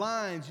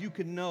lines you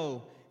can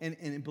know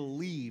and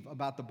believe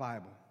about the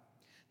Bible.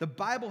 The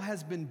Bible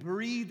has been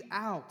breathed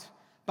out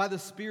by the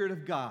Spirit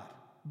of God.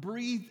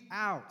 Breathed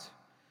out.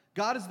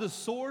 God is the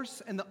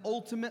source and the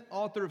ultimate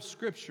author of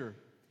Scripture.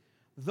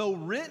 Though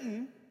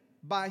written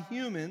by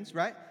humans,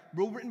 right?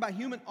 Written by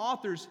human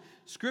authors,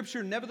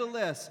 Scripture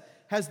nevertheless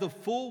has the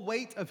full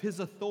weight of His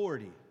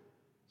authority.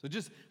 So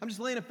I'm just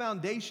laying a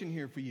foundation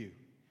here for you.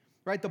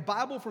 Right? The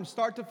Bible from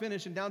start to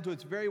finish and down to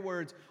its very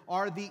words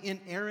are the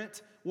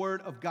inerrant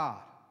Word of God.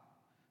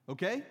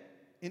 Okay?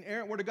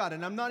 Inerrant Word of God.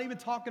 And I'm not even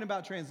talking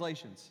about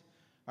translations.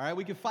 All right?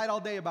 We can fight all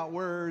day about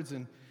words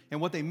and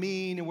what they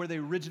mean and where they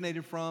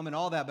originated from and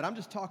all that. But I'm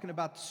just talking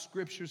about the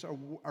Scriptures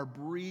are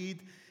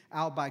breathed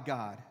out by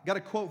God. Got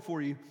a quote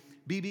for you.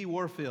 B.B.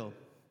 Warfield.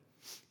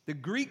 The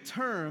Greek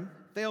term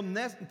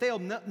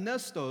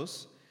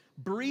theopneustos,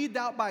 breathed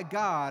out by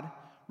God,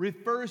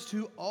 refers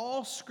to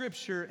all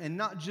Scripture and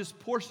not just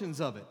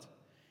portions of it.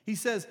 He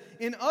says,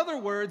 in other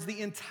words, the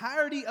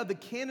entirety of the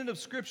canon of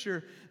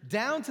Scripture,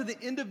 down to the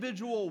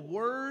individual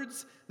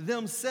words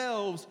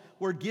themselves,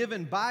 were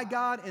given by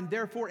God and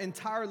therefore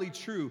entirely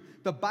true.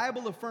 The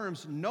Bible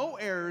affirms no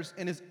errors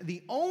and is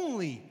the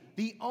only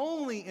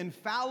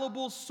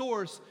infallible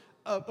source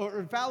of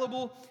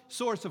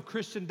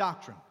Christian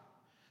doctrine.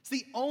 It's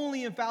the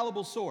only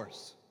infallible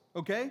source,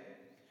 okay?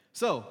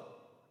 So,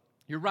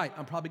 you're right,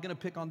 I'm probably going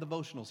to pick on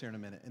devotionals here in a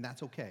minute, and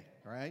that's okay,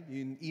 all right?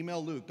 You can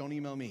email Luke, don't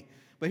email me.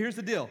 But here's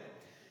the deal.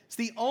 It's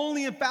the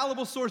only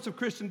infallible source of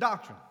Christian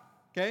doctrine,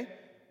 okay?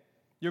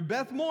 Your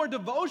Beth Moore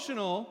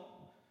devotional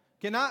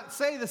cannot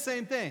say the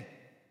same thing,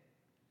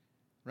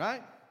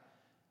 right?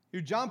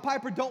 Your John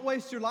Piper Don't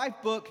Waste Your Life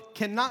book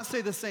cannot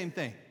say the same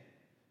thing.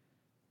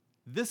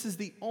 This is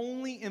the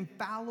only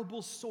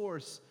infallible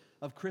source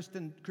of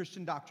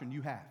Christian doctrine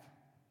you have,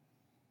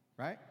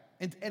 right?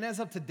 And as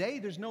of today,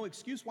 there's no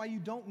excuse why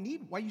you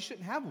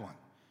shouldn't have one.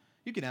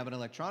 You can have an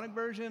electronic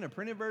version, a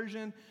printed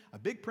version, a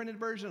big printed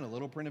version, a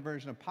little printed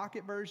version, a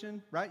pocket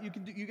version, right?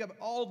 You have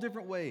all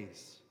different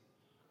ways.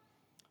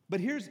 But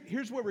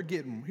here's where we're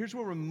getting. Here's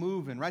where we're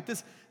moving, right?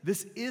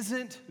 This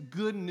isn't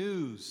good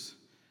news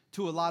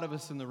to a lot of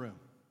us in the room.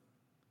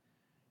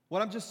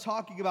 What I'm just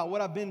talking about,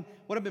 what I've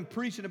been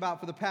preaching about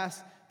for the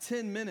past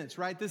 10 minutes,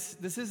 right? This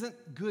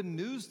isn't good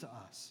news to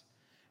us.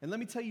 And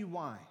let me tell you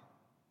why.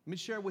 Let me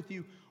share with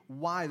you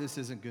why this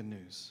isn't good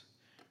news.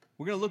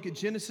 We're going to look at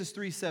Genesis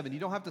 3:7. You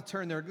don't have to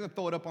turn there. I'm going to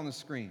throw it up on the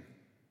screen.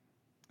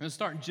 I'm going to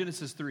start in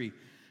Genesis 3.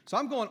 So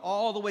I'm going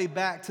all the way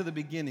back to the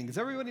beginning. Does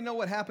everybody know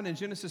what happened in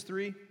Genesis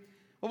 3?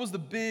 What was the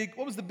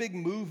big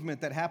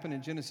movement that happened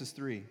in Genesis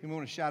 3? Anyone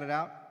want to shout it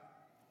out?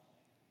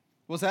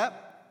 What's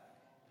that?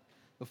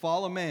 The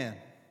fall of man.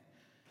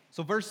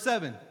 So verse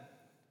 7.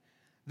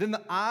 Then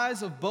the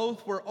eyes of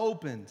both were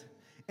opened,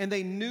 and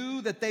they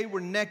knew that they were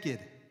naked.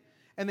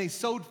 And they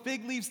sewed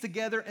fig leaves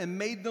together and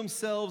made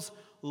themselves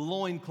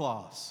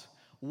loincloths.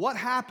 What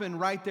happened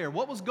right there?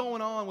 What was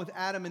going on with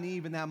Adam and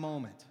Eve in that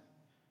moment?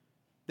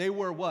 They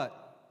were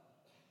what?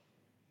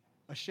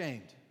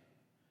 Ashamed.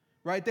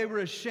 Right? They were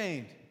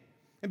ashamed.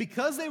 And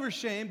because they were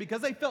ashamed,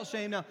 because they felt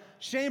shame, now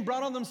shame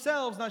brought on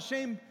themselves, not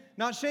shame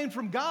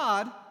from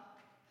God.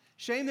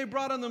 Shame they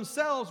brought on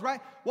themselves,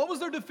 right? What was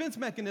their defense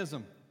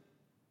mechanism?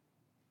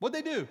 What'd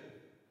they do?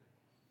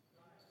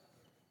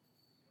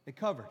 They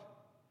covered.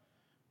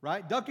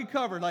 Right? Duck and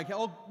cover, like,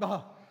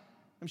 I'm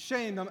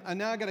ashamed.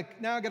 Now I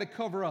gotta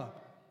cover up.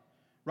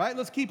 Right?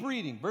 Let's keep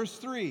reading. Verse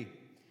 3.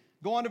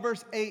 Go on to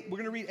verse 8. We're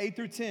going to read 8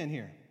 through 10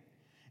 here.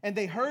 And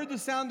they heard the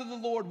sound of the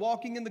Lord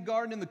walking in the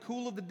garden in the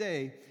cool of the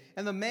day.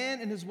 And the man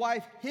and his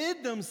wife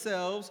hid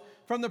themselves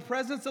from the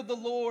presence of the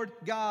Lord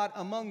God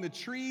among the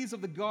trees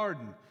of the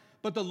garden.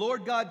 But the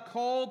Lord God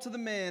called to the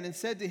man and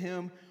said to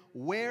him,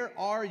 "Where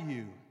are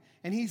you?"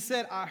 And he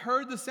said, "I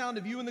heard the sound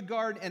of you in the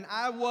garden, and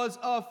I was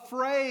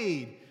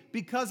afraid,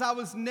 because I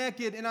was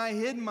naked and I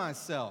hid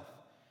myself."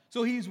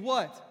 So he's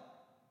what?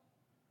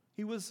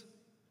 He was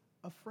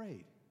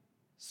afraid.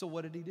 So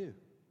what did he do?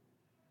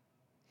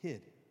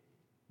 Hid,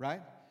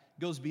 right?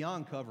 Goes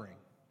beyond covering.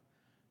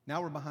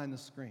 Now we're behind the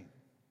screen,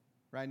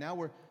 right?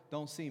 Now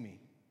don't see me.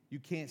 You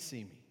can't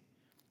see me.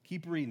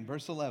 Keep reading,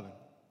 verse 11.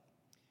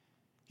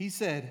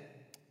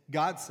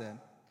 God said,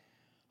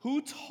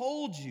 "Who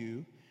told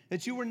you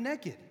that you were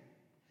naked?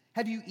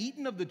 Have you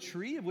eaten of the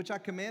tree of which I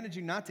commanded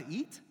you not to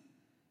eat?"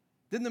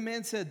 Then the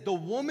man said, "The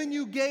woman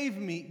you gave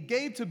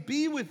to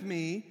be with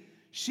me,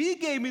 she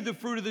gave me the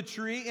fruit of the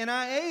tree, and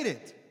I ate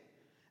it."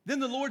 Then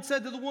the Lord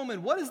said to the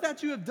woman, "What is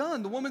that you have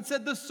done?" The woman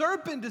said, "The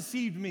serpent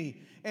deceived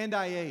me, and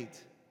I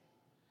ate."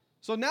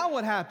 So now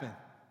what happened?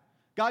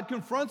 God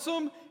confronts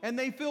them, and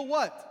they feel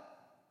what?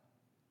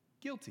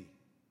 Guilty.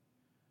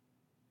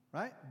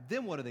 Right?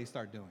 Then what do they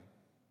start doing?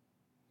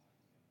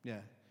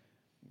 Yeah,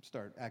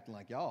 start acting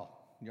like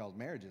y'all's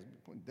marriages.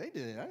 They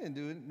did it. I didn't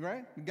do it,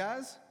 right?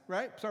 Guys,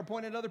 right? Start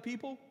pointing at other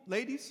people.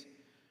 Ladies,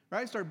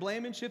 right? Start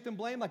blaming, shifting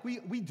blame. Like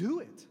we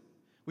do it.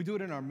 We do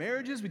it in our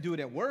marriages. We do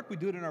it at work. We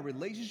do it in our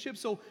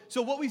relationships. So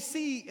what we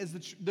see is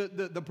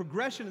the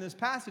progression in this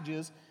passage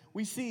is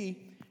we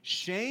see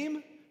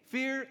shame,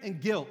 fear,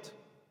 and guilt.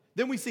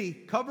 Then we see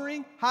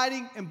covering,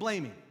 hiding, and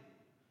blaming.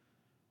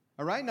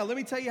 All right, now let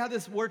me tell you how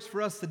this works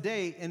for us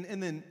today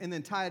and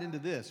then tie it into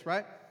this,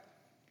 right?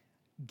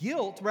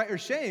 Guilt, right, or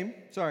shame,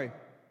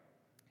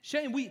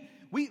 shame,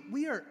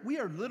 we are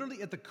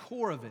literally at the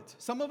core of it.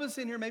 Some of us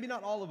in here, maybe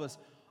not all of us,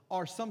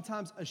 are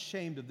sometimes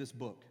ashamed of this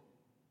book,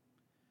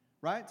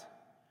 right?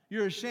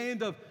 You're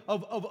ashamed of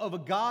a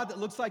God that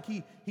looks like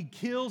he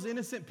kills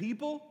innocent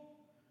people,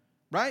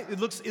 right? He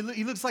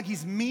looks like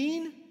he's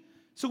mean.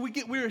 So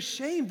we're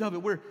ashamed of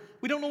it.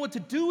 We don't know what to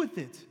do with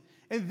it.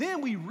 And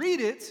then we read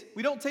it.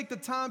 We don't take the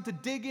time to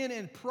dig in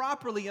and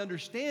properly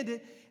understand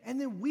it. And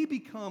then we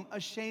become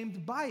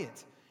ashamed by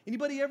it.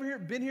 Anybody ever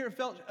been here and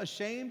felt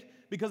ashamed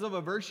because of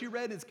a verse you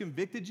read and it's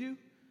convicted you?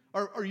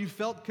 Or you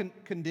felt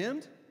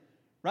condemned,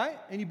 right?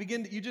 And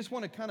you just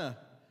want to kind of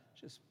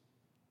just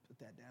put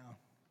that down.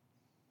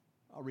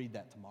 I'll read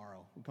that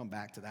tomorrow. We'll come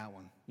back to that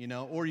one,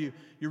 Or you're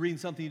reading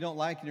something you don't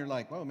like and you're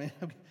like, whoa, man.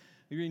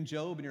 You're reading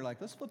Job and you're like,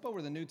 let's flip over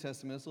to the New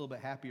Testament. It's a little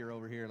bit happier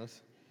over here.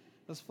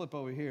 Let's flip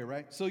over here,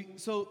 right? So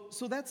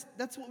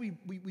that's what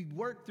we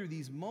work through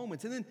these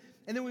moments. And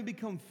then we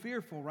become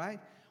fearful, right?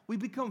 We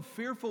become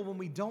fearful when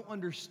we don't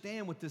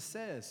understand what this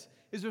says.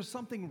 Is there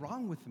something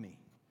wrong with me?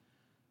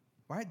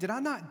 Right? Did I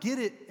not get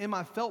it in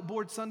my felt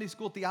board Sunday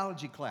school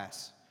theology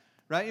class?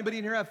 Right? Anybody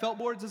in here have felt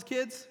boards as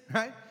kids?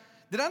 Right?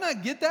 Did I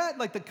not get that?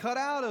 Like the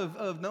cutout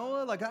of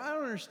Noah? Like, I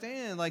don't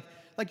understand. Like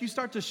you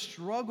start to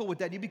struggle with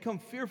that. You become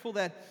fearful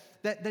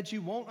that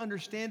you won't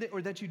understand it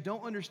or that you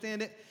don't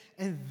understand it.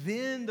 And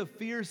then the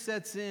fear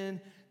sets in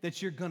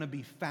that you're going to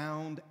be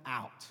found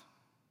out.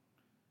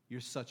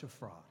 You're such a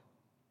fraud.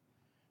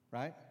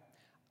 Right?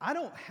 I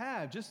don't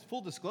have, just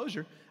full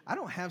disclosure, I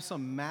don't have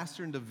some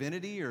master in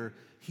divinity or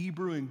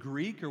Hebrew and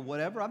Greek or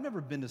whatever. I've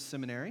never been to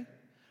seminary.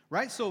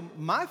 Right? So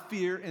my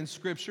fear in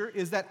Scripture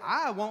is that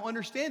I won't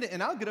understand it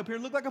and I'll get up here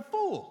and look like a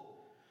fool.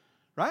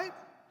 Right?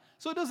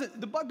 So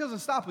the buck doesn't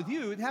stop with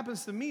you. It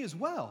happens to me as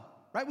well.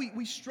 Right?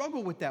 We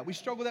struggle with that. We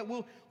struggle that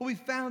we'll be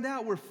found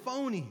out. We're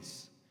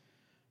phonies.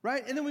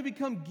 Right? And then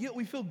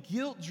we feel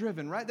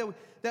guilt-driven, right?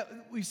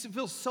 That we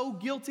feel so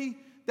guilty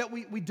that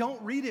we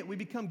don't read it. We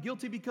become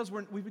guilty because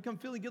we become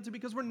feeling guilty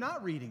because we're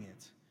not reading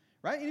it.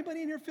 Right?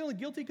 Anybody in here feeling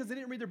guilty because they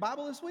didn't read their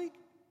Bible this week?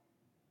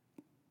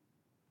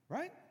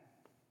 Right?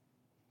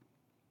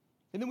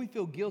 And then we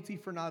feel guilty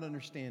for not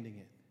understanding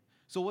it.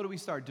 So what do we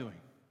start doing?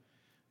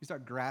 We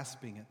start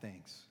grasping at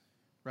things,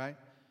 right?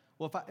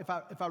 Well,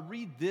 if I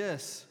read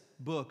this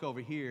book over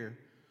here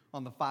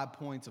on the 5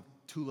 points of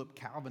tulip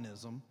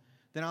Calvinism,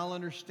 then I'll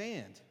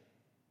understand.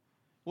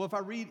 Well, if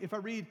I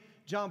read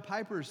John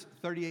Piper's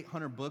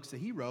 3,800 books that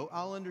he wrote,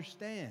 I'll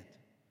understand.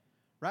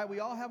 Right? We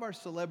all have our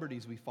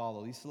celebrities we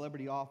follow, these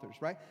celebrity authors,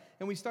 right?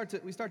 And we start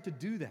to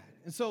do that.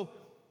 And so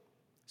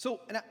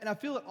I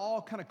feel it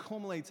all kind of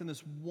culminates in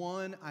this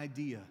one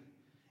idea.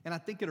 And I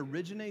think it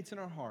originates in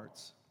our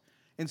hearts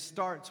and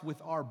starts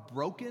with our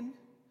broken,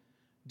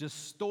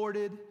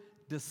 distorted,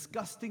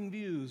 disgusting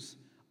views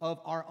of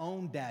our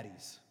own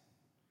daddies.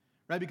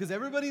 Right? Because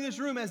everybody in this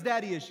room has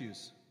daddy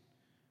issues.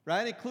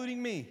 Right?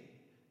 Including me.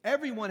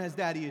 Everyone has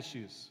daddy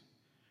issues.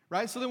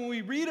 Right? So then when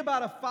we read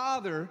about a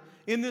father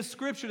in this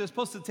scripture that's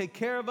supposed to take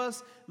care of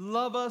us,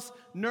 love us,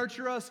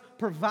 nurture us,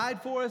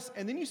 provide for us,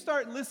 and then you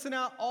start listing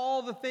out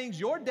all the things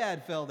your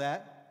dad failed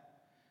at,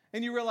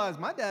 and you realize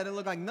my dad didn't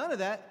look like none of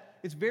that,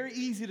 it's very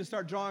easy to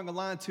start drawing a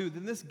line to,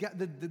 then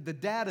the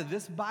dad of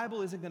this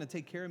Bible isn't going to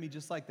take care of me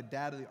just like the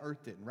dad of the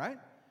earth didn't, right?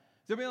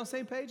 Is everybody on the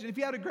same page? And if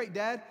you had a great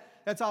dad,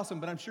 that's awesome,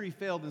 but I'm sure he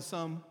failed in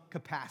some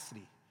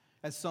capacity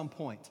at some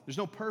point. There's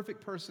no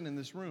perfect person in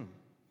this room.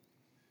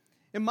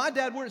 And my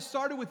dad, where it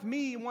started with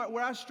me, and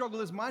where I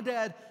struggle is my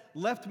dad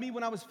left me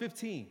when I was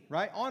 15,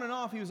 right? On and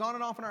off. He was on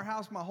and off in our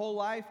house my whole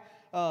life,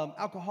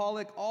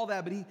 alcoholic, all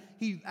that. But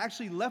he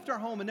actually left our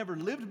home and never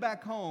lived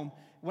back home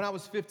when I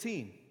was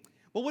 15.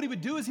 But what he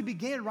would do is he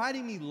began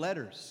writing me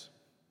letters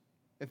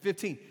at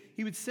 15.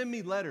 He would send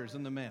me letters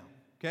in the mail,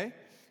 okay? And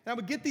I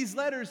would get these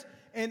letters,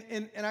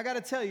 and I got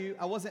to tell you,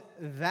 I wasn't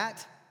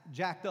that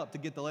jacked up to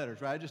get the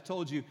letters, right? I just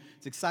told you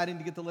it's exciting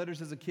to get the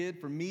letters as a kid.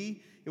 For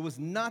me, it was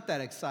not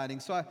that exciting.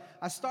 So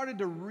I started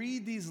to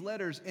read these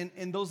letters,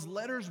 and those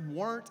letters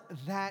weren't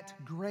that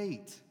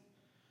great,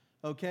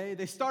 okay?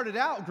 They started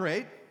out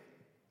great.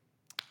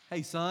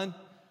 Hey, son,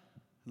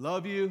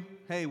 love you.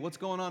 Hey, what's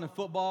going on in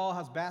football?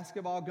 How's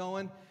basketball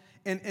going?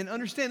 And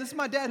understand, this is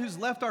my dad who's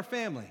left our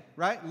family,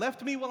 right?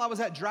 Left me while I was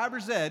at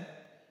driver's ed,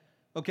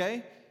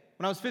 okay?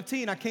 When I was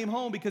 15, I came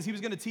home because he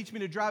was going to teach me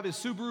to drive his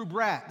Subaru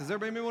Brat. Does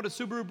everybody remember what a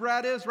Subaru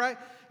Brat is, right?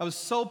 I was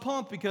so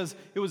pumped because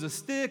it was a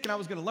stick and I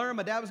was going to learn.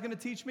 My dad was going to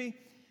teach me.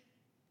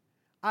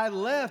 I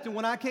left, and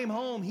when I came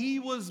home, he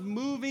was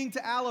moving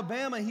to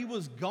Alabama. He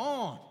was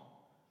gone.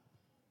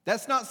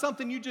 That's not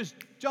something you just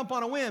jump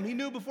on a whim. He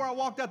knew before I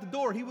walked out the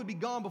door, he would be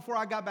gone before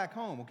I got back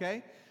home,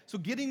 okay? So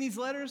getting these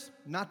letters,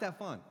 not that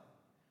fun,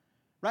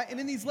 right? And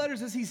in these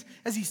letters, as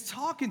he's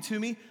talking to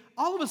me,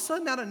 all of a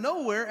sudden out of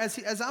nowhere,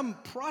 as I'm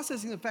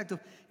processing the fact of,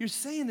 you're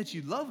saying that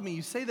you love me,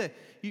 you say that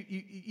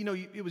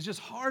it was just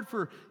hard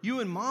for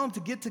you and Mom to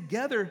get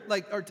together,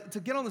 or to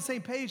get on the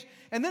same page.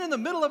 And then in the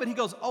middle of it, he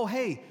goes, oh,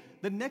 hey,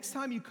 the next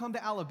time you come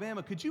to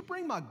Alabama, could you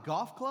bring my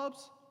golf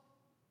clubs?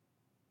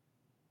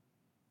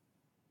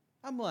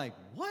 I'm like,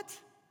 what?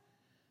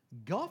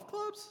 Golf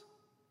clubs?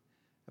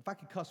 If I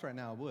could cuss right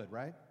now, I would,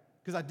 right?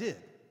 Because I did.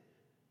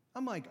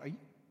 I'm like, are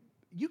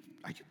you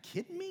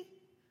kidding me?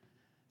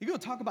 You're going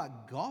to talk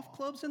about golf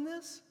clubs in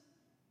this?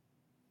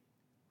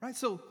 Right?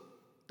 So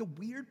the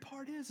weird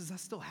part is I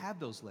still have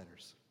those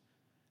letters.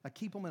 I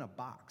keep them in a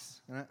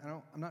box. And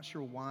I'm not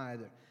sure why.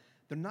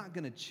 They're not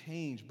going to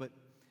change. But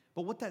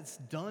what that's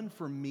done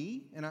for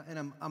me, and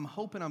I'm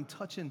hoping I'm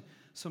touching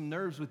some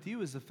nerves with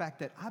you, is the fact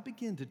that I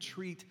begin to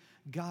treat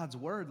God's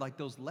word like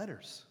those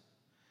letters.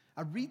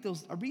 I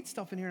read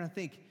stuff in here and I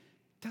think,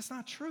 that's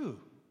not true.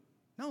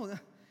 No,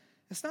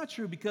 it's not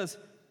true, because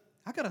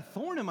I got a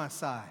thorn in my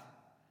side.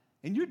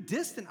 And you're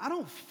distant. I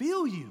don't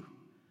feel you.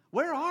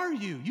 Where are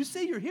you? You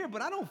say you're here,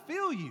 but I don't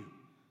feel you.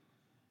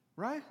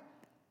 Right?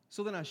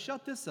 So then I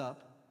shut this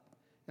up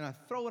and I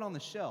throw it on the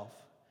shelf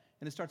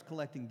and it starts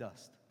collecting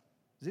dust.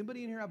 Does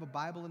anybody in here have a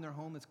Bible in their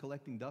home that's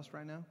collecting dust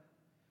right now?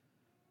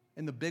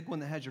 And the big one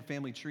that has your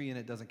family tree in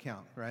it doesn't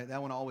count, right?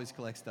 That one always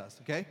collects dust,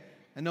 okay?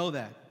 I know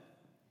that.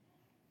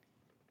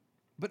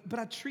 But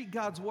I treat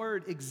God's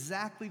word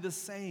exactly the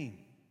same.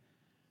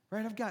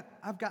 Right?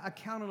 I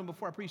counted them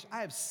before I preached. I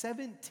have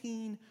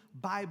 17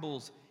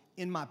 Bibles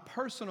in my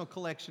personal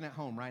collection at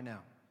home right now.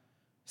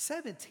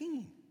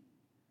 17.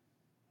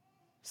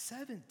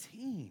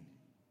 17.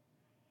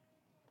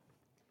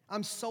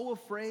 I'm so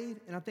afraid,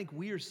 and I think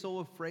we are so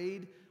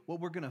afraid what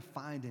we're going to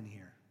find in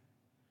here.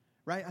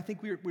 Right? I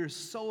think we're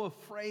so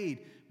afraid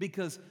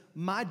because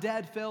my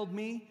dad failed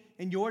me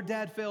and your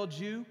dad failed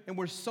you, and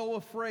we're so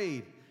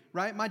afraid.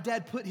 Right? My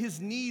dad put his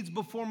needs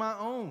before my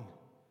own.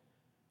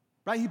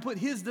 Right? He put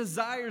his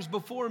desires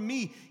before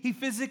me. He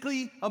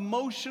physically,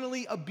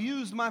 emotionally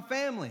abused my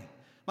family.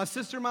 My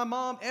sister, my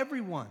mom,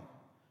 everyone.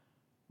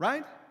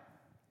 Right?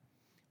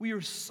 We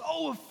are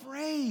so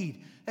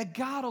afraid that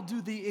God will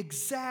do the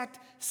exact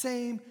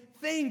same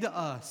thing to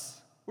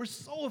us. We're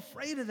so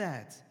afraid of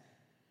that.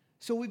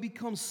 So we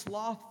become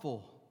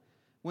slothful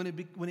when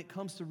it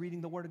comes to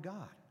reading the Word of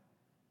God.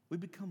 We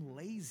become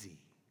lazy.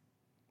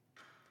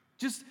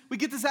 We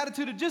get this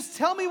attitude of just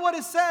tell me what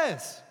it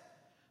says.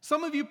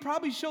 Some of you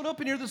probably showed up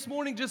in here this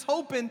morning just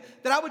hoping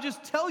that I would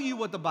just tell you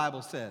what the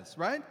Bible says,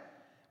 right?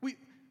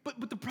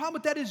 But the problem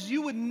with that is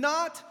you would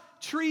not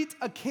treat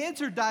a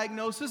cancer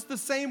diagnosis the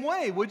same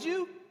way, would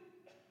you?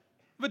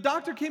 If a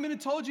doctor came in and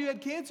told you had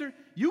cancer,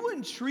 you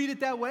wouldn't treat it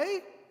that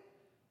way.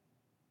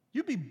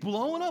 You'd be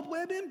blowing up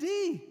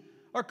WebMD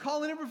or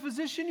calling every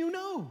physician you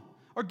know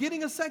or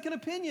getting a second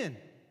opinion,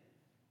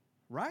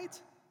 right?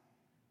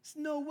 There's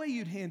no way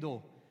you'd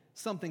handle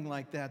something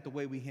like that the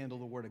way we handle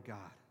the Word of God.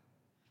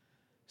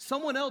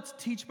 Someone else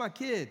teach my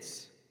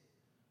kids.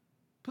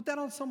 Put that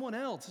on someone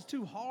else. It's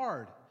too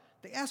hard.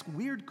 They ask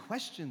weird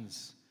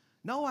questions.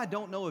 No, I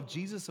don't know if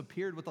Jesus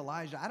appeared with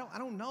Elijah. I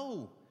don't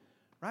know,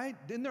 right?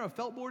 Isn't there a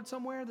felt board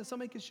somewhere that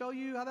somebody could show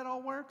you how that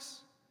all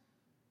works?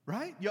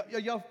 Right?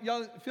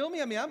 Y'all feel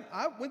me? I mean,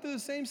 I went through the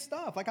same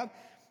stuff. Like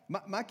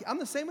I'm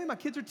the same way. My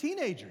kids are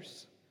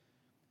teenagers,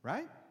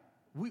 right?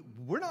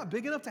 We're not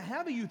big enough to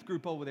have a youth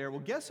group over there. Well,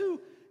 guess who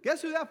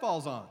that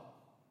falls on?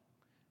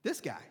 This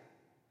guy.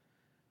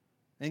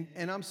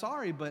 And I'm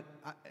sorry, but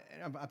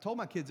I told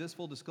my kids this,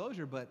 full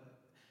disclosure, but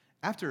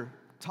after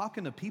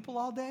talking to people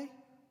all day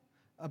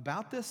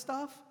about this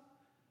stuff,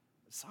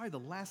 sorry, the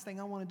last thing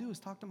I want to do is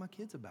talk to my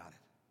kids about it.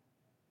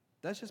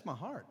 That's just my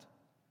heart.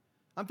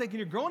 I'm thinking,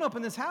 you're growing up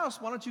in this house,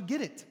 why don't you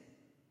get it?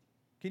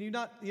 Can you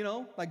not,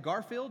 like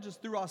Garfield,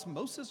 just through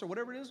osmosis or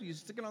whatever it is, you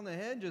stick it on the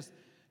head,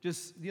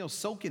 just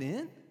soak it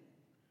in?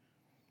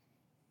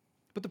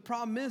 But the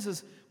problem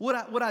is would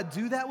I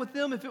do that with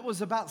them if it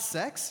was about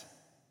sex?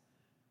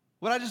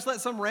 Would I just let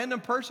some random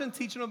person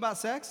teach them about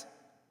sex?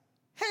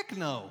 Heck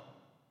no.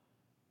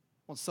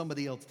 I want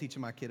somebody else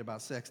teaching my kid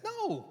about sex.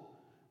 No.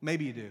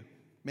 Maybe you do.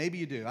 Maybe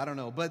you do. I don't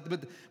know. But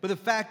the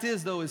fact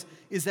is, though,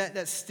 is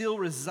that still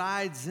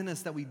resides in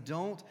us, that we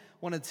don't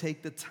want to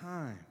take the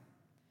time.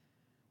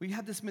 We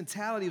have this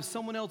mentality of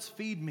someone else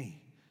feed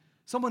me.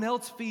 Someone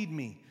else feed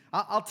me.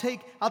 I'll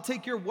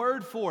take your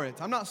word for it.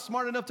 I'm not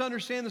smart enough to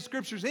understand the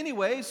scriptures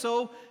anyway,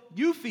 so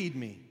you feed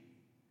me.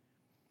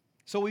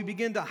 So we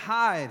begin to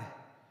hide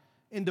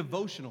in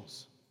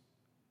devotionals.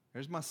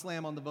 There's my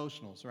slam on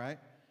devotionals, right?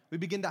 We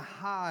begin to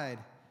hide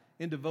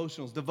in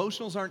devotionals.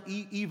 Devotionals aren't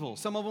evil.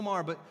 Some of them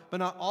are, but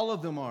not all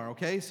of them are,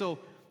 okay? So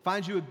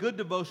find you a good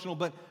devotional,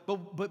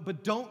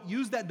 but don't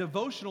use that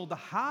devotional to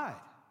hide,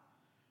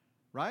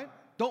 right?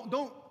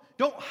 Don't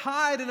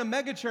hide in a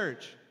mega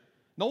church.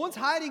 No one's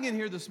hiding in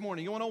here this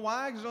morning. You want to know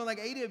why? Because there's only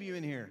like 80 of you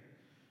in here,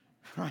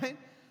 right?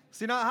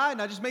 So you're not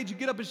hiding. I just made you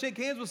get up and shake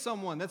hands with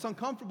someone. That's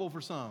uncomfortable for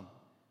some.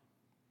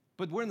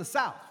 But we're in the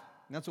South.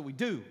 And that's what we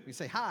do. We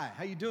say, hi,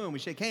 how you doing? We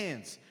shake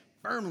hands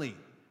firmly,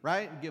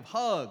 right? We give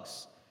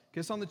hugs.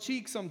 kiss on the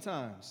cheek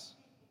sometimes.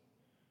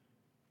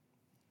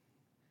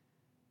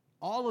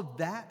 All of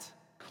that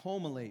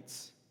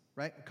culminates,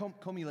 right?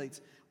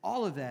 Culminates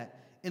all of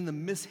that in the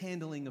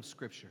mishandling of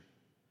Scripture.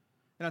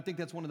 And I think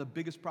that's one of the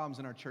biggest problems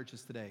in our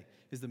churches today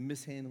is the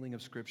mishandling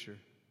of Scripture.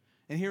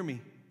 And hear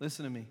me,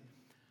 listen to me.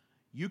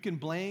 You can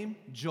blame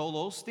Joel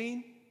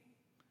Osteen,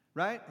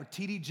 right? Or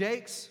T.D.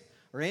 Jakes,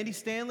 or Andy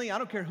Stanley. I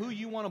don't care who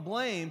you want to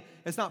blame.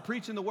 It's not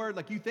preaching the word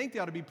like you think they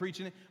ought to be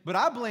preaching it. But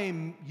I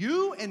blame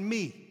you and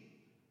me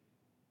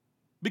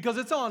because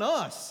it's on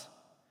us.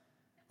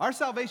 Our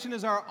salvation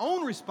is our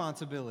own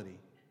responsibility.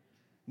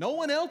 No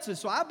one else's,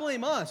 so I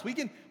blame us. We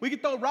can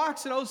throw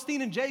rocks at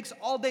Osteen and Jakes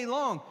all day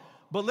long.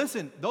 But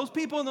listen, those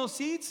people in those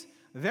seats,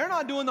 they're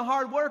not doing the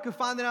hard work of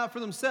finding out for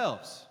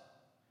themselves.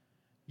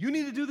 You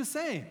need to do the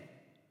same.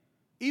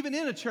 Even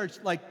in a church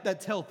like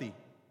that's healthy,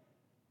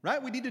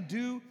 right? We need to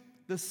do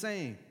the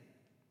same.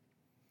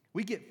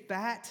 We get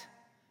fat,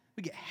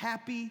 we get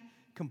happy,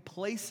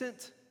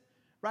 complacent,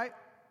 right?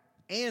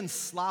 And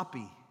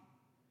sloppy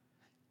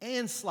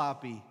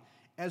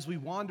as we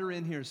wander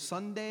in here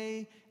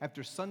Sunday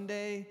after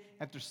Sunday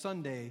after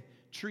Sunday,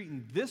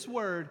 treating this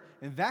word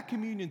and that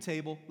communion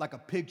table like a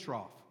pig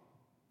trough.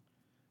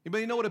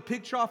 Anybody know what a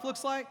pig trough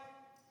looks like?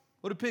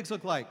 What do pigs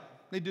look like?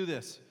 They do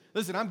this.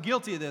 Listen, I'm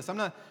guilty of this. I'm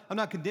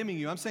not condemning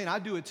you. I'm saying I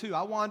do it too.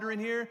 I wander in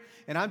here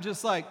and I'm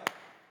just like,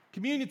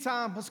 communion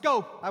time, let's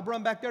go. I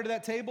run back there to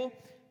that table,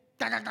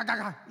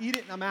 eat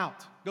it, and I'm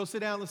out. Go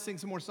sit down, let's sing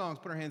some more songs,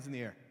 put our hands in the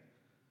air.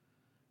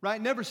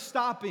 Right? Never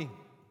stopping,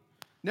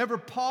 never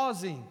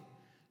pausing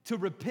to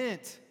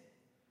repent,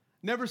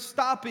 never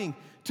stopping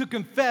to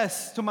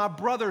confess to my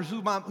brothers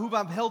whom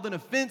I've held an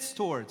offense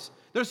towards.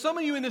 There's some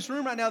of you in this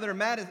room right now that are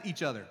mad at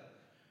each other.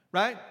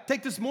 Right?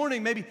 Take this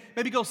morning, maybe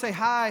go say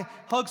hi,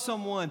 hug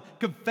someone,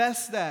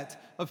 confess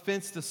that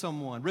offense to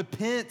someone,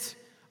 repent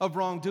of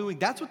wrongdoing.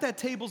 That's what that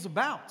table's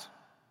about.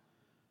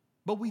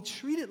 But we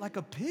treat it like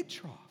a pig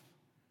trough.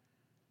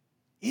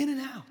 In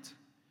and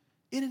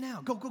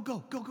out,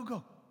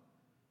 go.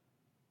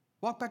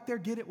 Walk back there,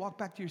 get it, walk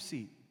back to your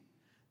seat.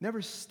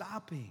 Never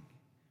stopping.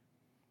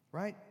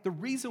 Right? The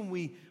reason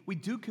we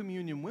do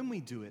communion when we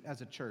do it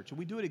as a church, and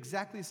we do it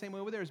exactly the same way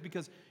over there, is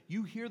because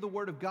you hear the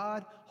word of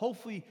God.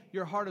 Hopefully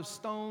your heart of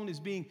stone is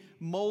being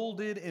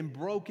molded and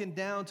broken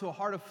down to a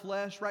heart of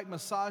flesh, right?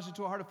 Massaged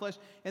into a heart of flesh.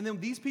 And then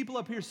these people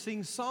up here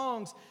sing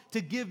songs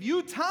to give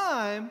you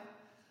time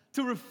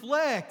to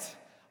reflect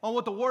on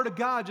what the word of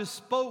God just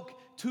spoke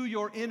to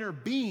your inner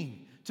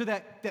being, to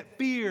that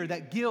fear,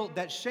 that guilt,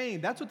 that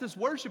shame. That's what this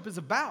worship is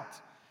about.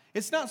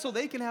 It's not so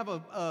they can have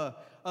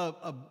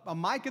a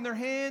mic in their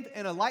hand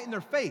and a light in their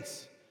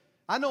face.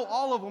 I know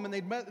all of them, and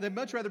they'd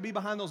much rather be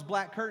behind those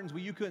black curtains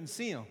where you couldn't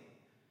see them,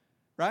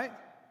 right?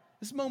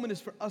 This moment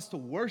is for us to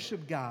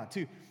worship God,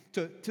 to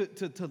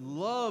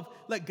love,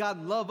 let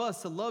God love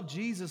us, to love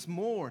Jesus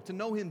more, to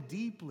know Him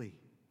deeply.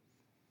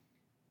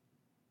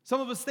 Some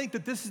of us think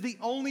that this is the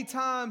only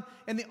time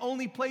and the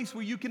only place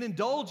where you can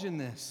indulge in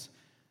this,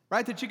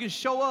 right? That you can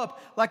show up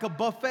like a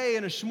buffet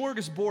and a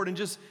smorgasbord and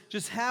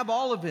just have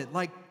all of it,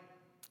 like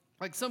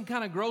some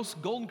kind of gross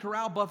Golden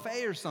Corral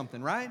buffet or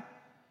something, right?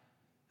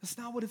 That's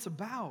not what it's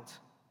about.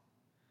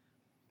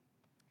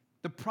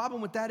 The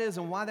problem with that is,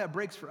 and why that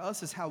breaks for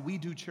us, is how we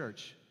do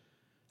church,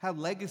 how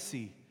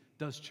Legacy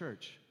does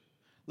church.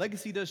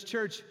 Legacy does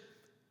church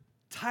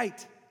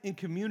tight in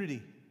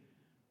community,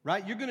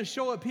 right? You're going to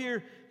show up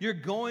here, you're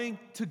going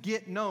to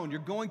get known, you're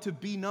going to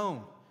be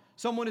known.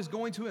 Someone is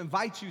going to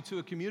invite you to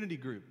a community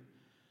group.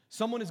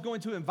 Someone is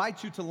going to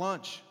invite you to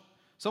lunch.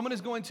 Someone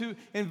is going to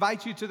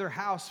invite you to their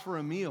house for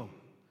a meal.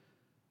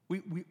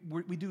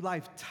 We do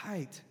life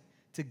tight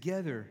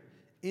together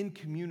in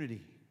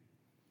community.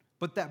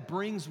 But that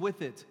brings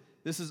with it,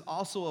 this is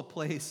also a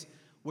place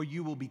where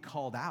you will be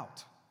called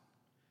out,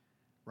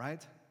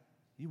 right?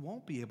 You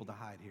won't be able to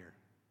hide here.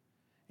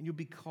 And you'll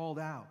be called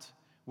out.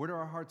 Where do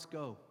our hearts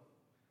go?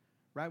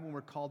 Right? When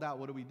we're called out,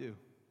 what do we do?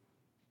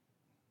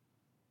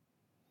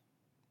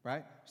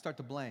 Right? Start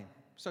to blame.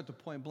 Start to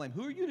point blame.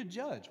 Who are you to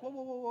judge?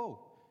 Whoa.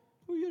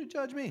 Who are you to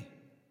judge me?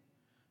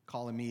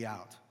 Calling me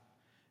out.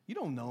 You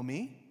don't know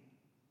me.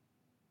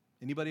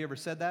 Anybody ever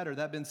said that or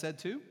that been said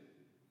too?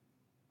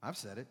 I've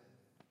said it.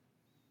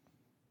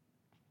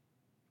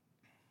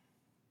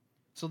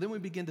 So then we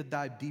begin to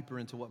dive deeper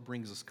into what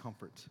brings us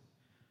comfort.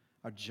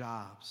 Our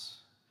jobs,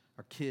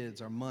 our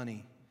kids, our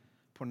money,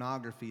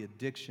 pornography,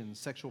 addiction,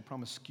 sexual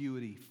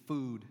promiscuity,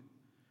 food,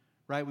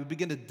 right? We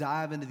begin to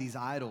dive into these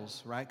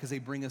idols, right? Because they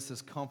bring us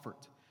this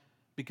comfort.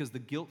 Because the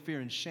guilt, fear,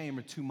 and shame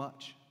are too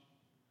much.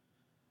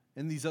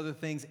 And these other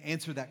things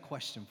answer that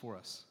question for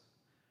us,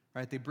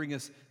 right? They bring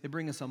us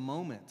a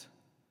moment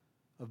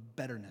of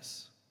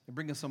betterness. They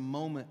bring us a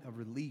moment of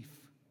relief.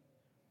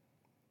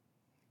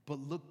 But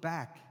look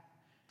back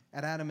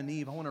at Adam and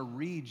Eve. I want to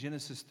read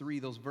Genesis 3,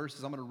 those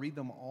verses. I'm going to read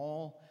them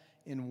all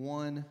in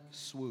one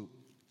swoop.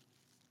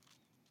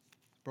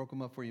 Broke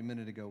them up for you a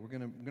minute ago. We're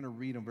going to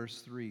read them,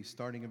 verse 3,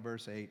 starting in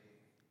verse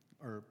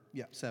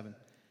 7.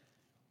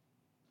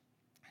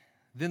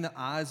 Then the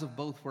eyes of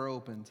both were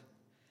opened,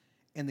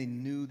 and they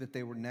knew that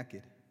they were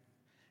naked.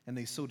 And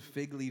they sewed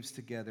fig leaves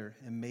together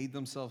and made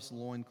themselves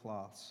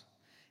loincloths.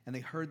 And they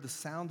heard the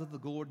sound of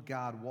the Lord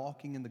God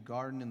walking in the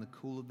garden in the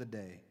cool of the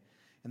day.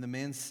 And the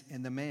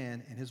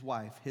man and his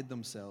wife hid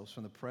themselves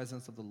from the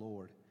presence of the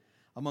Lord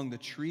among the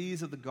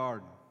trees of the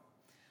garden.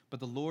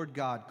 But the Lord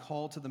God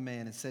called to the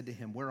man and said to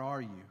him, "Where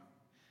are you?"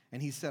 And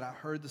he said, "I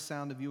heard the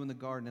sound of you in the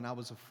garden, and I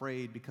was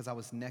afraid because I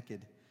was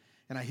naked,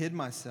 and I hid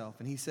myself."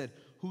 And he said,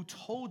 "Who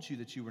told you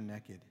that you were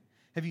naked?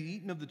 Have you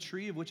eaten of the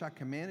tree of which I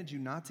commanded you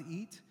not to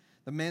eat?"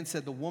 The man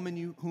said, "The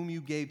woman whom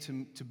you gave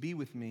to be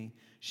with me,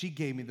 she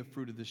gave me the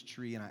fruit of this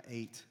tree, and I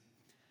ate."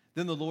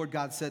 Then the Lord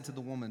God said to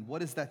the woman,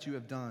 "What is that you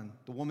have done?"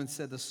 The woman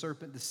said, "The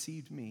serpent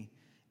deceived me,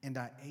 and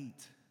I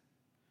ate."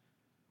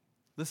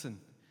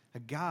 Listen, a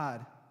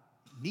God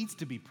needs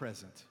to be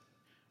present,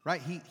 right?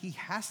 He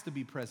has to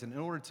be present in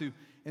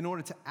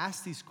order to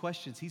ask these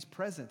questions. He's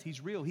present.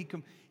 He's real.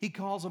 He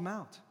calls them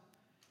out.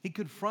 He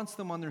confronts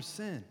them on their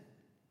sin,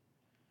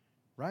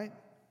 right?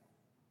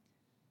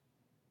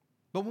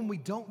 But when we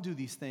don't do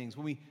these things,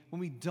 when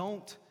we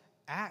don't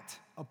act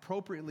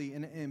appropriately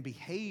and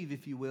behave,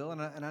 if you will,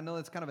 and I know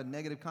that's kind of a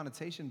negative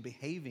connotation,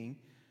 behaving,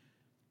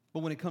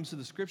 but when it comes to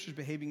the scriptures,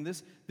 behaving,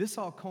 this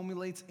all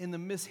culminates in the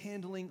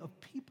mishandling of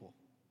people.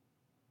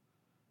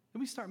 Then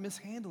we start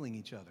mishandling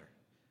each other.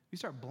 We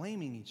start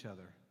blaming each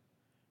other,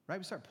 right?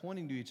 We start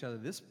pointing to each other.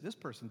 This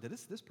person did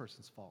it. This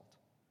person's fault,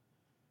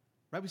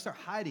 right? We start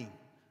hiding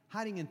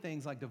in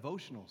things like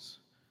devotionals,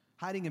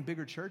 hiding in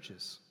bigger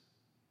churches,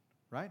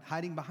 right?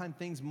 Hiding behind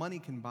things money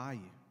can buy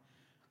you.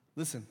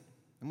 Listen,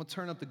 I'm going to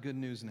turn up the good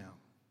news now,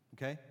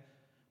 okay?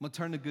 I'm going to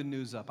turn the good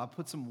news up. I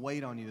put some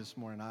weight on you this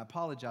morning. I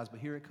apologize, but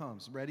here it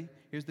comes. Ready?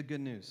 Here's the good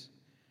news.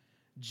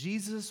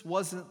 Jesus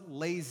wasn't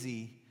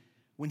lazy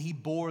when he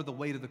bore the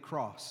weight of the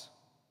cross.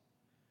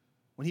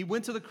 When he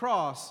went to the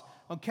cross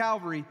on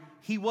Calvary,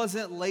 he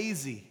wasn't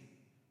lazy.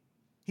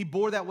 He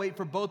bore that weight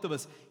for both of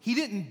us. He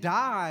didn't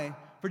die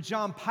for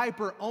John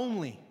Piper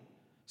only,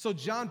 so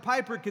John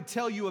Piper could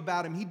tell you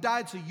about him. He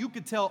died so you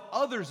could tell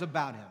others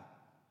about him,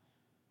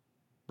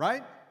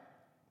 right?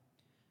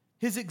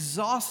 His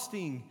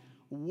exhausting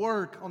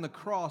work on the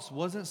cross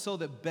wasn't so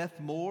that Beth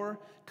Moore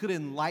could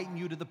enlighten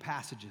you to the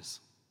passages,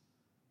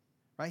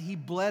 right? He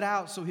bled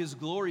out so his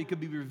glory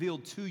could be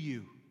revealed to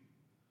you,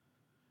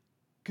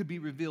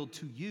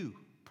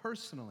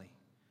 personally,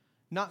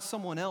 not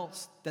someone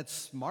else that's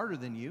smarter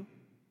than you,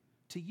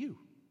 to you,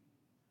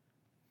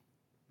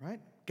 right?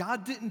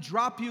 God didn't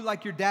drop you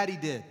like your daddy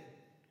did.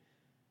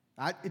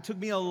 It took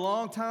me a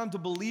long time to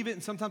believe it,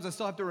 and sometimes I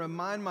still have to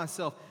remind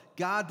myself,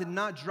 God did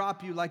not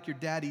drop you like your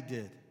daddy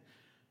did.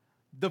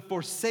 The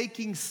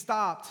forsaking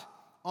stopped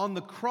on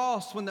the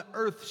cross when the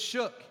earth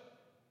shook,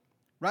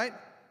 right?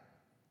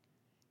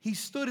 He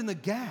stood in the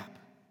gap.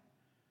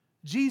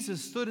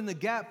 Jesus stood in the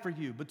gap for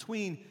you,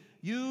 between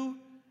you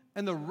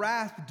and the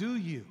wrath due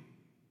you.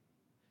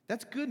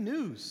 That's good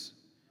news.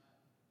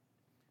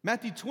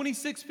 Matthew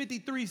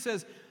 26:53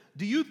 says,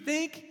 "Do you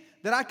think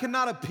that I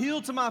cannot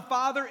appeal to my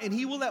Father, and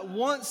he will at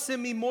once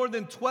send me more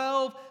than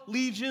 12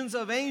 legions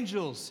of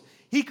angels?"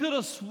 He could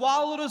have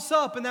swallowed us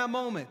up in that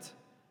moment.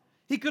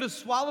 He could have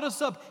swallowed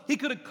us up. He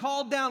could have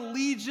called down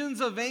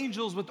legions of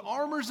angels with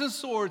armors and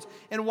swords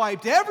and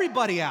wiped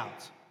everybody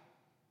out.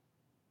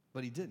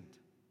 But he didn't.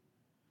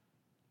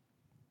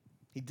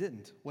 He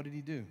didn't. What did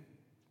he do?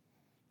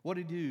 What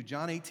did he do?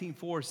 John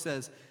 18:4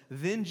 says,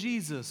 "Then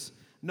Jesus,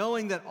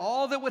 knowing that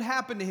all that would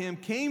happen to him,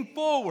 came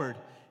forward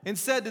and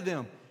said to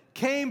them,"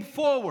 came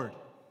forward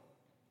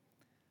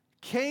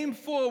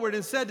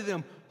and said to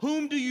them,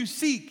 "Whom do you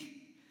seek?"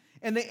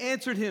 And they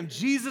answered him,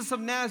 "Jesus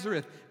of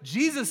Nazareth."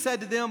 Jesus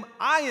said to them,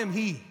 "I am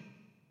he."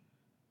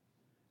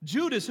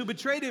 Judas, who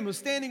betrayed him, was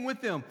standing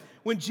with them.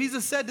 When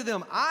Jesus said to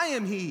them, "I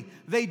am he,"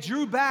 they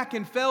drew back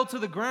and fell to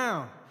the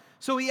ground.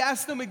 So he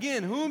asked them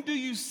again, "Whom do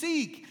you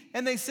seek?"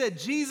 And they said,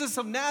 "Jesus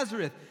of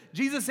Nazareth."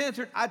 Jesus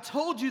answered, "I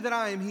told you that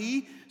I am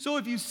he. So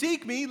if you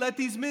seek me, let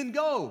these men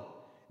go."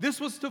 This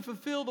was to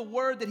fulfill the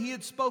word that he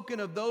had spoken,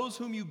 "Of those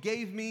whom you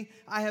gave me,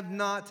 I have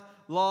not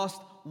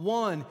lost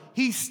one."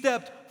 He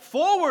stepped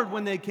forward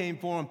when they came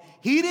for him.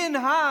 He didn't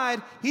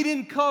hide. He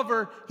didn't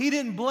cover. He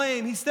didn't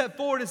blame. He stepped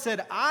forward and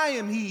said, "I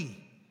am he.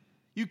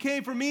 You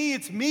came for me.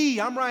 It's me.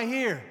 I'm right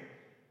here."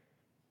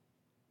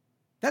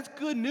 That's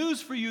good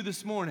news for you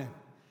this morning.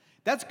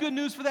 That's good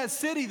news for that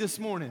city this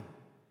morning.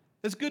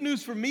 That's good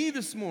news for me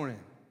this morning.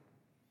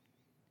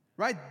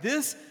 Right?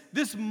 This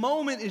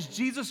moment is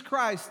Jesus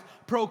Christ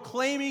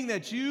proclaiming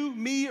that you,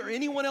 me, or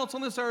anyone else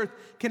on this earth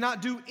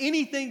cannot do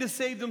anything to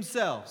save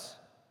themselves.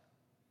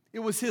 It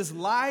was his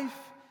life,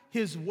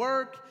 his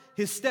work,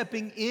 his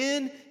stepping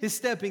in, his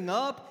stepping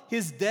up,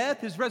 his death,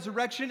 his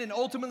resurrection, and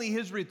ultimately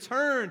his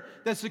return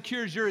that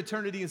secures your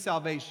eternity and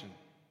salvation.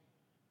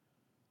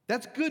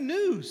 That's good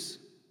news.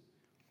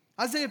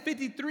 Isaiah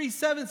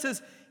 53:7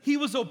 says, "He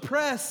was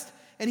oppressed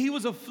and he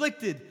was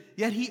afflicted,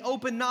 yet he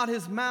opened not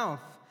his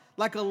mouth.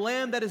 Like a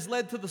lamb that is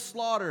led to the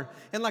slaughter,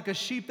 and like a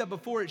sheep that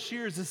before its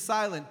shears is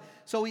silent,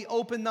 so he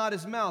opened not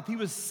his mouth. He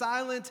was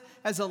silent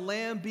as a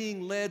lamb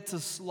being led to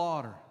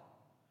slaughter."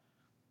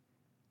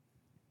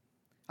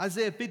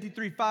 Isaiah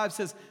 53:5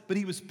 says, but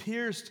he was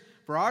pierced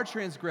for our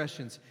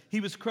transgressions. He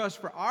was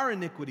crushed for our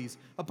iniquities.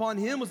 Upon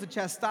him was the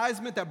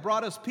chastisement that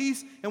brought us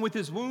peace, and with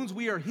his wounds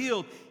we are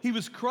healed. He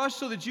was crushed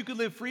so that you could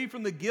live free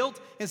from the guilt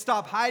and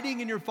stop hiding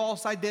in your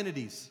false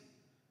identities.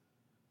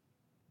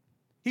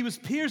 He was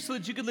pierced so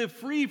that you could live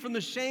free from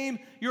the shame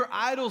your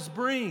idols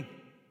bring.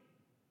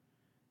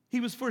 He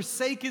was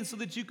forsaken so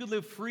that you could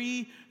live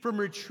free from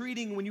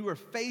retreating when you were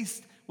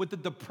faced with the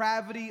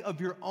depravity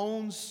of your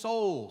own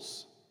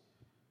souls.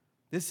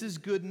 This is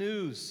good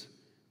news.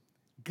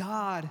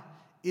 God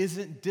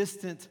isn't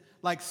distant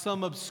like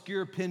some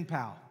obscure pen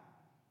pal.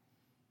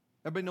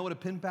 Everybody know what a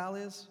pen pal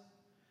is?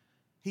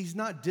 He's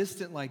not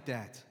distant like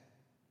that,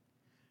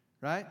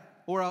 right?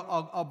 Or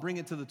I'll bring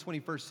it to the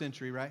 21st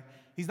century, right?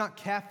 He's not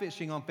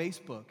catfishing on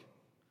Facebook.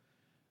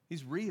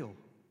 He's real,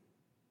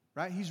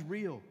 right? He's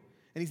real,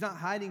 and he's not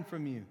hiding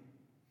from you.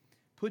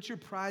 Put your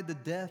pride to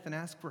death and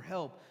ask for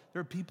help.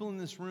 There are people in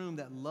this room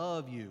that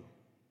love you.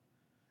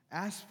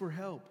 Ask for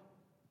help.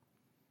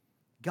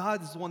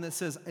 God is the one that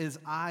says, "As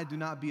I, do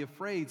not be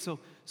afraid." So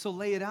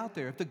lay it out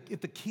there.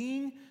 If the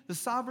king, the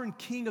sovereign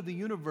king of the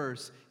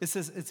universe, it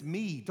says, "It's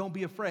me, don't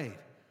be afraid.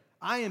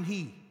 I am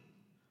he.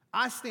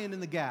 I stand in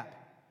the gap."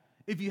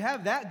 If you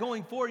have that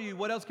going for you,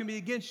 what else can be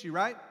against you,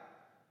 right?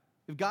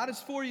 If God is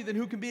for you, then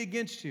who can be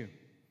against you?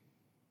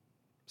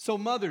 So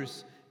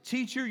mothers,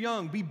 teach your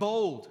young, be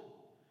bold.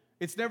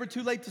 It's never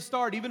too late to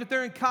start. Even if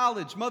they're in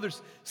college,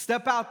 mothers,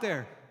 step out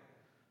there.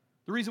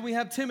 The reason we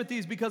have Timothy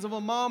is because of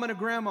a mom and a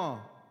grandma.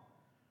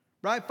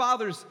 Right?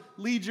 Fathers,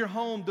 lead your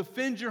home.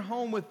 Defend your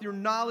home with your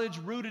knowledge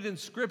rooted in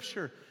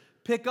Scripture.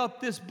 Pick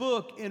up this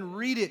book and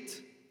read it.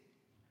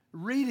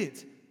 Read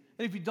it.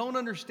 And if you don't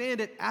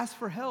understand it, ask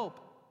for help.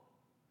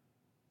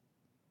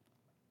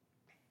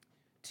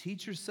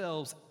 Teach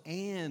yourselves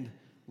and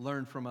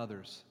learn from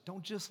others.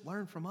 Don't just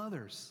learn from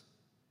others.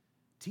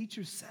 Teach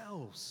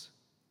yourselves.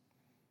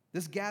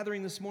 This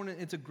gathering this morning,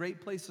 it's a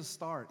great place to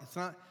start.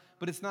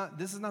 This is not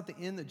the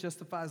end that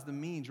justifies the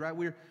means, right?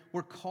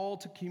 We're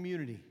called to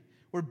community.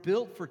 We're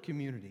built for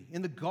community.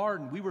 In the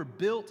garden, we were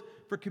built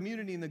for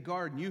community in the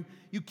garden.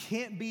 You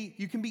can't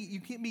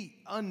be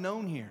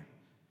unknown here.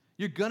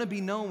 You're going to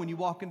be known when you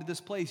walk into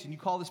this place and you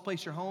call this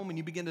place your home and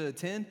you begin to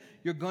attend.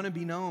 You're going to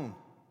be known.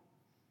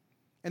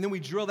 And then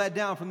we drill that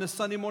down from this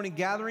Sunday morning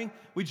gathering.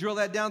 We drill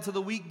that down to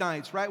the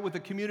weeknights, right, with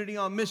the community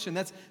on mission.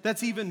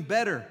 That's even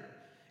better.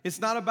 It's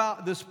not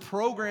about this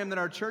program that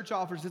our church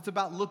offers. It's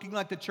about looking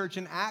like the church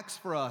in Acts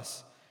for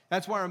us.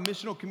 That's why our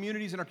missional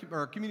communities and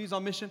our communities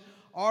on mission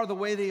are the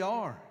way they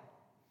are.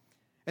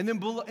 And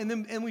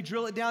then we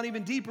drill it down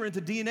even deeper into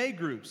DNA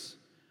groups,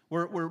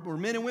 where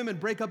men and women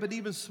break up into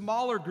even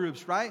smaller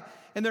groups, right?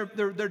 And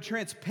they're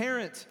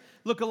transparent,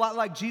 look a lot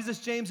like Jesus,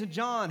 James, and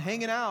John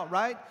hanging out,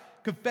 right?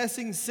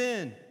 Confessing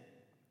sin,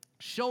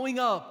 showing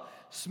up,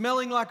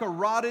 smelling like a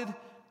rotted,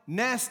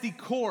 nasty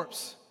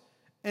corpse,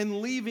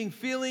 and leaving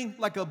feeling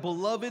like a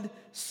beloved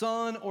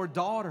son or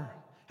daughter,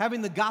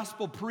 having the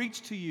gospel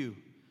preached to you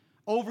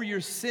over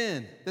your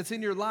sin that's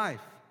in your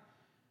life.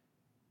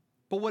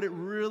 But what it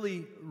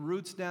really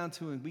roots down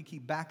to, and we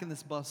keep backing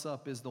this bus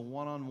up, is the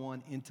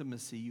one-on-one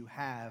intimacy you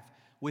have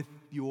with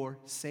your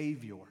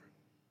Savior,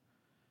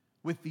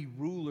 with the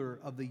ruler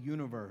of the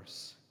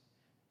universe.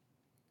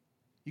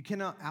 You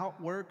cannot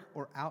outwork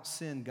or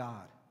out-sin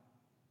God.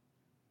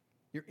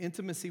 Your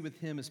intimacy with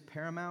Him is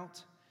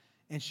paramount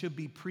and should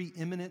be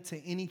preeminent to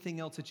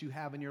anything else that you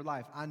have in your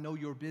life. I know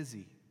you're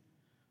busy.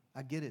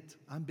 I get it.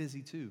 I'm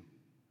busy too.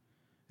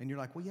 And you're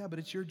like, well, yeah, but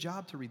it's your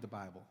job to read the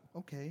Bible.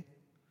 Okay.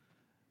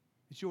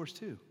 It's yours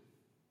too.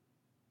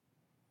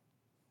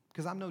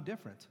 Because I'm no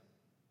different.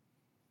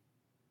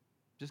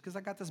 Just because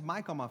I got this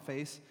mic on my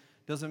face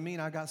doesn't mean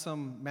I got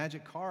some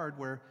magic card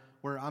where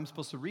I'm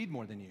supposed to read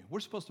more than you. We're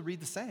supposed to read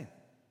the same.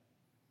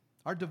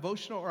 Our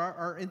devotional or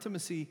our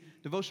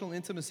devotional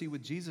intimacy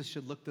with Jesus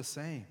should look the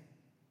same.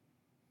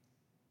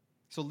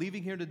 So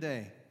leaving here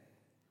today,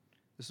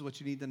 this is what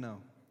you need to know.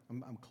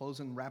 I'm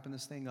closing, wrapping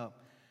this thing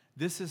up.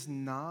 This is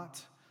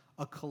not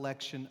a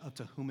collection of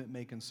to whom it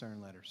may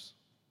concern letters.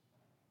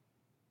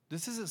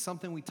 This isn't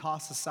something we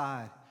toss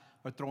aside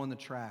or throw in the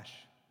trash.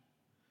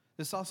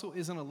 This also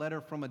isn't a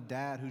letter from a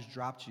dad who's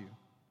dropped you,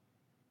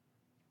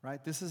 right?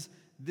 This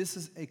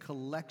is a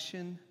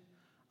collection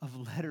of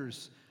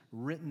letters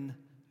written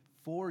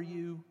for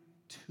you,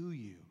 to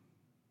you,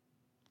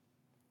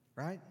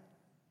 right?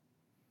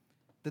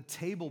 The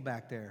table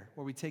back there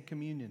where we take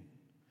communion,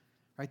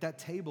 right? That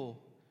table,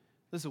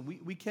 listen,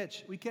 we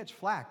catch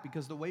flack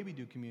because the way we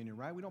do communion,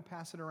 right? We don't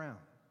pass it around.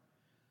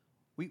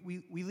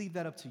 We leave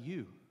that up to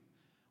you.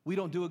 We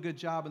don't do a good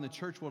job in the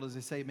church world, as they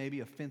say,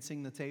 maybe of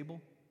fencing the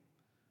table,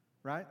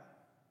 right?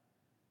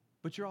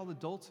 But you're all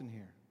adults in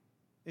here.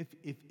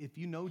 If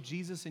you know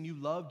Jesus and you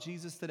love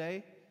Jesus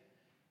today,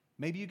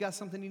 maybe you got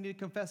something you need to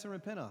confess and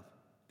repent of.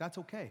 That's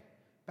okay.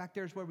 Back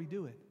there is where we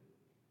do it.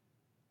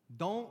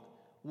 Don't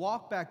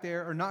walk back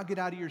there or not get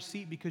out of your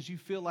seat because you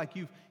feel like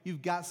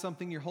you've got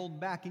something you're holding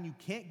back and you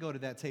can't go to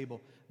that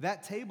table.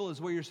 That table is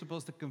where you're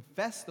supposed to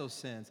confess those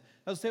sins.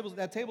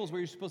 That table is where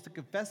you're supposed to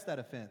confess that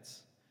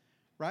offense,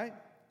 right?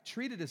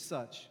 Treat it as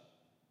such.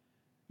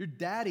 Your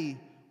daddy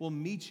will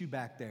meet you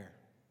back there.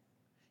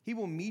 He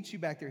will meet you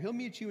back there. He'll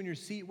meet you in your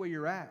seat where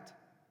you're at.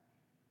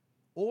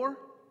 Or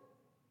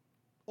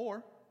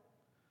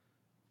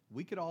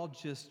we could all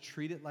just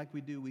treat it like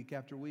we do week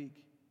after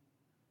week,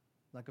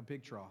 like a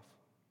pig trough,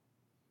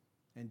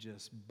 and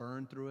just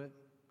burn through it,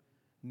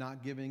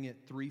 not giving it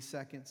 3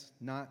 seconds,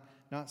 not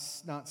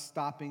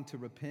stopping to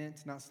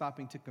repent, not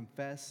stopping to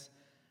confess,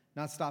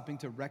 not stopping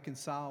to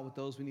reconcile with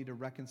those we need to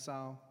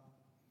reconcile.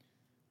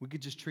 We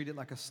could just treat it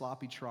like a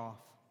sloppy trough,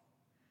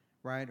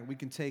 right? Or we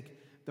can take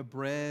the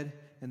bread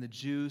and the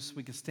juice.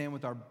 We can stand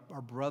with our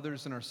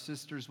brothers and our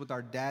sisters with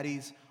our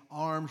daddy's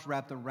arms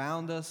wrapped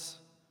around us,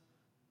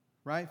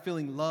 right?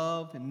 Feeling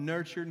loved and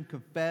nurtured and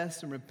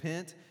confess and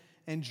repent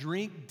and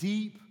drink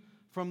deep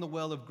from the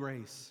well of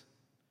grace.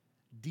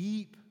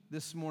 Deep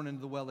this morning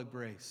to the well of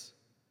grace.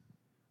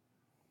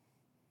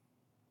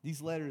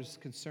 These letters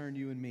concern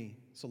you and me.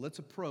 So let's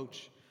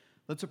approach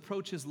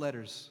his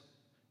letters,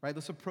 right?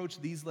 Let's approach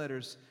these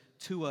letters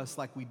to us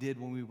like we did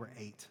when we were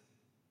 8.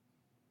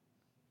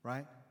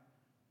 Right?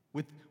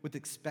 With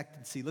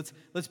expectancy.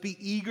 Let's be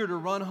eager to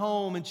run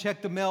home and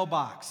check the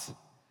mailbox.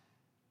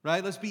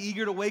 Right? Let's be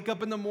eager to wake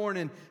up in the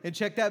morning and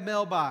check that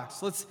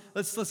mailbox.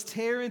 Let's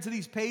tear into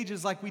these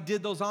pages like we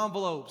did those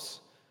envelopes.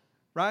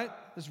 Right?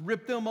 Let's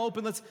rip them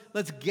open.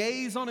 Let's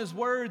gaze on his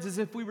words as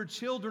if we were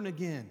children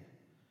again.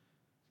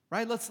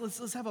 Right?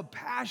 Let's have a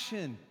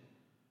passion.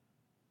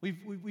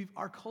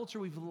 Our culture,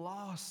 we've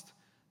lost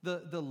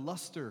the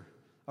luster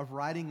of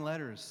writing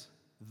letters,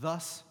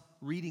 thus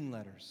reading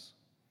letters.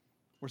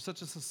 We're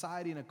such a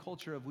society and a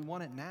culture of we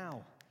want it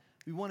now.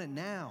 We want it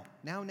now.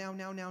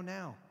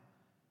 Now.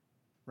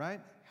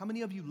 Right? How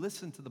many of you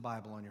listen to the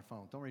Bible on your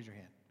phone? Don't raise your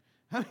hand.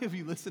 How many of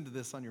you listen to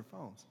this on your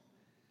phones?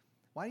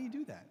 Why do you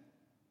do that?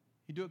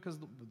 You do it because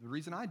the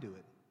reason I do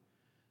it,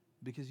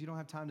 because you don't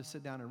have time to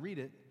sit down and read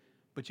it,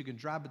 but you can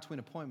drive between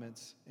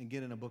appointments and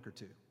get in a book or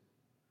two.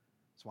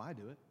 That's why I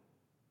do it.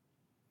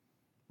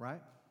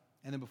 Right?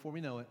 And then before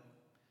we know it,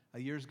 a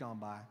year's gone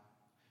by.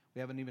 We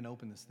haven't even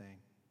opened this thing.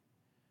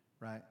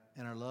 Right?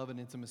 And our love and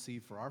intimacy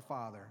for our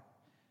Father,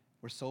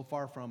 we're so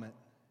far from it,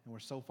 and we're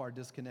so far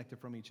disconnected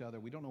from each other,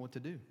 we don't know what to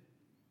do.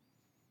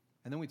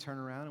 And then we turn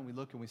around and we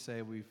look and we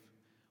say we've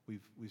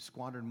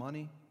squandered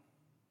money.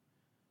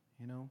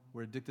 You know,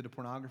 we're addicted to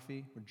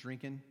pornography. We're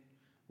drinking.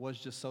 Was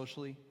just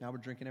socially. Now we're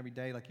drinking every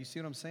day. Like, you see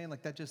what I'm saying?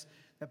 Like,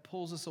 that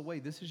pulls us away.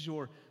 This is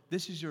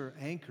your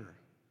anchor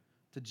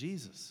to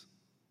Jesus.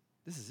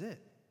 This is it.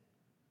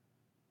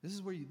 This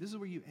is where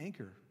you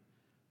anchor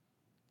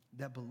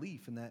that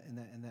belief in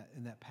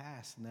that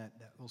past and that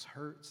those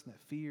hurts and that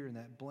fear and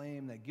that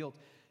blame, that guilt.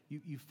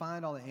 You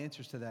find all the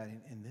answers to that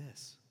in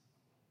this.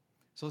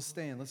 So let's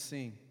stand, let's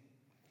sing,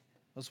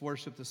 let's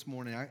worship this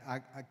morning.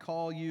 I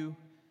call you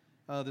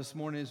this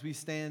morning as we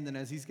stand and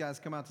as these guys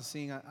come out to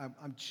sing.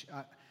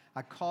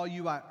 I call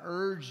you, I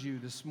urge you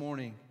this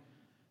morning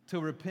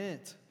to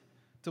repent,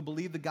 to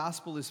believe the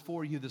gospel is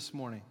for you this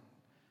morning.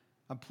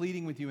 I'm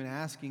pleading with you and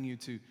asking you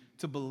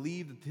to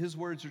believe that his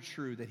words are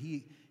true, that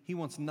he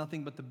wants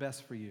nothing but the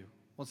best for you,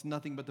 wants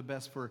nothing but the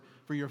best for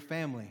your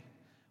family,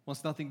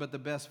 wants nothing but the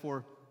best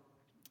for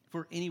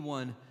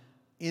anyone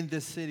in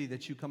this city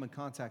that you come in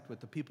contact with,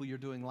 the people you're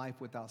doing life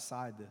with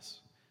outside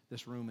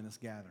this room and this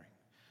gathering.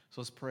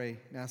 So let's pray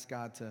and ask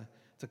God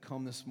to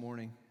come this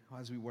morning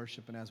as we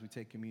worship and as we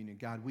take communion.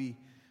 God, we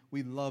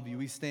love you.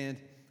 We stand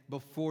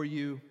before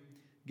you,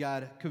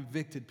 God,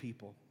 convicted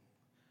people.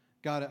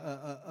 God,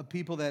 a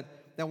people that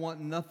want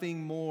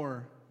nothing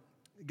more,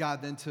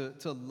 God, than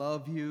to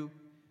love you,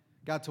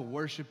 God, to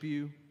worship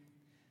you,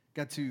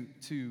 God, to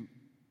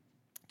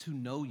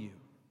know you.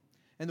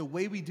 And the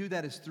way we do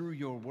that is through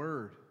your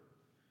word.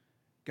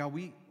 God,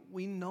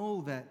 we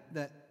know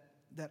that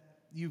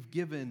you've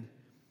given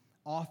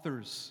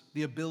authors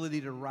the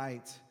ability to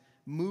write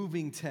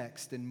moving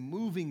text and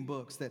moving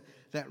books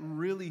that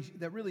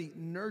really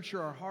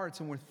nurture our hearts,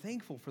 and we're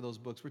thankful for those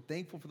books. We're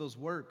thankful for those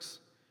works.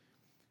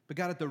 But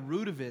God, at the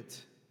root of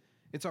it,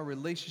 it's our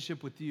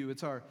relationship with you.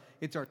 It's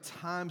our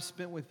time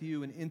spent with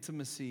you in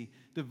intimacy,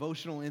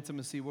 devotional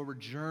intimacy, where we're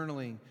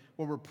journaling,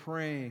 where we're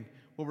praying,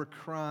 where we're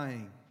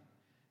crying.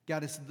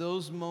 God, it's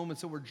those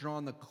moments that we're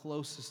drawn the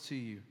closest to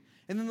you.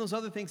 And then those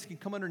other things can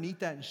come underneath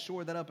that and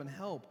shore that up and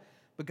help.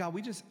 But God,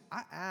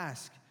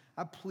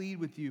 I plead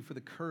with you for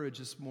the courage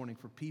this morning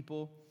for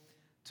people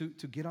to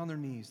get on their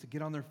knees, to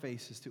get on their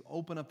faces, to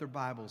open up their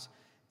Bibles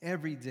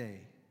every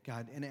day,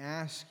 God, and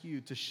ask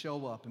you to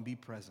show up and be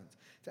present,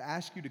 to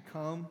ask you to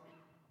come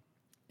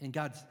and,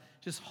 God,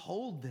 just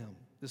hold them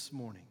this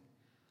morning.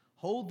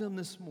 Hold them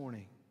this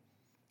morning.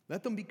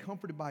 Let them be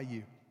comforted by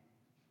you.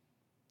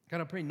 God,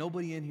 I pray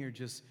nobody in here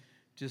just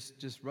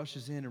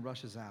rushes in and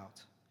rushes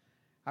out.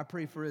 I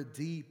pray for a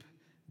deep,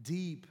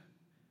 deep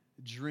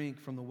drink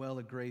from the well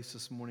of grace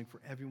this morning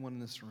for everyone in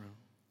this room.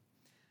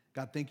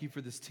 God, thank you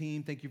for this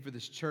team. Thank you for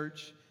this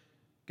church.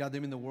 God, they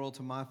mean the world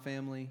to my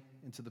family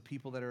and to the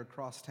people that are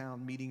across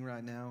town meeting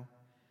right now.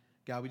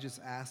 God, we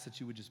just ask that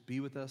you would just be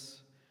with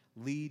us,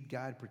 lead,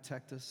 guide,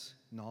 protect us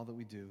in all that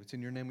we do. It's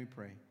in your name we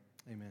pray.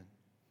 Amen.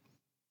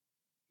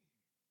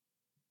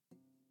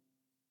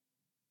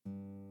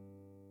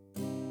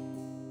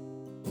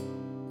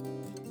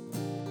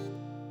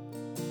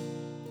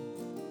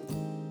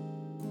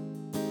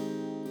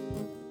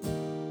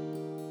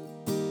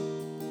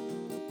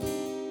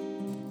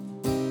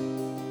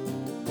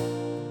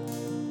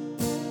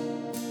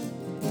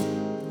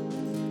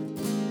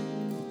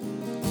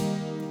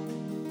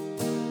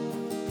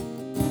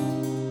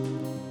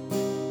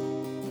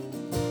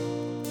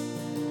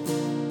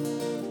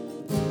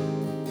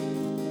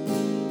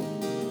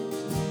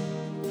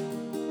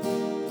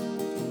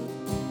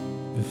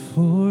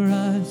 Before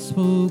I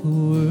spoke a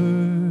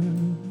word,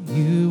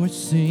 you were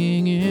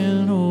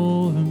singing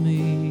over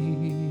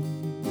me.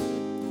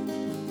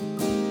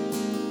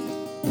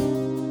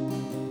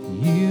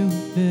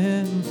 You've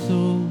been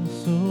so,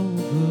 so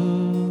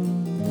good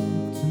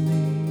to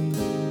me.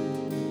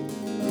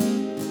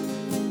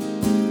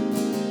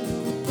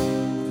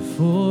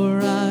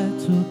 Before I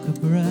took a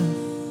breath,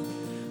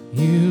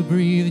 you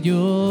breathed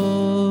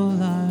your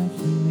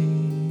life in me.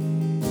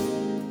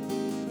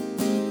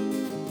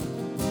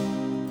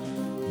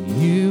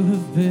 You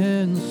have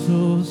been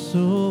so,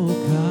 so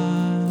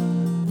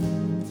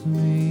kind to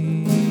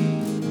me.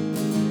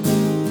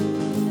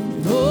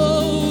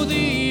 Oh,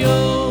 the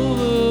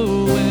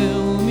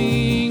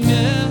overwhelming,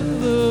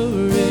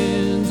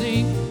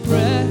 never-ending,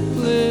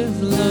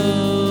 reckless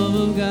love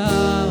of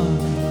God.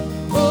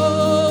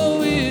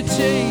 Oh, it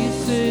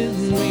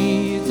chases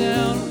me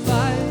down,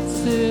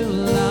 fights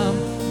till I'm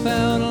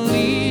found,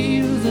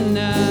 leaves the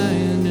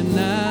 99.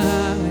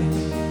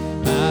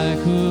 I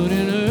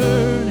couldn't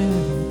earn it,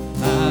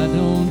 I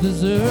don't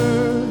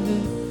deserve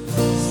it,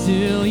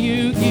 still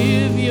you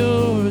give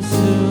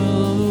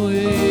yourself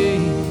away.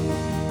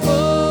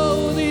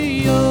 Oh,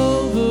 the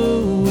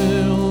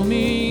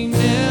overwhelming,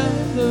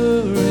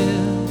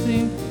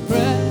 never-ending,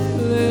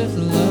 reckless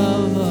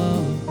love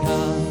of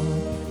God.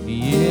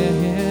 Yeah.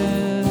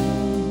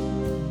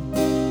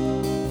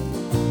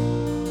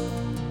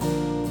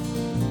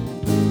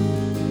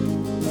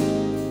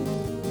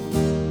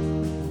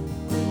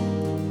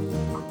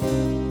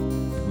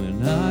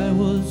 When I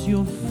was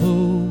your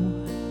foe,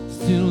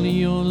 still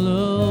your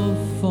love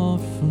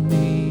fought for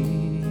me.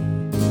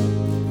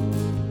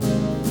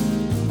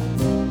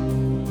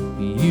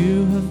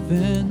 You have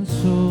been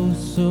so,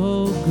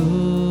 so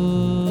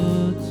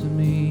good to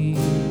me.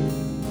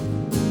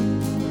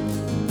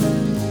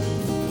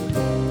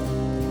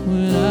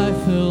 When I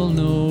felt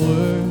no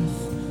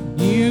worth,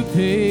 you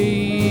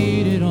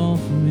paid it all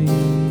for me.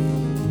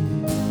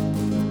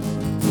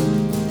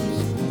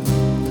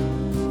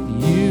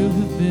 You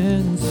have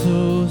been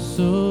so,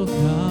 so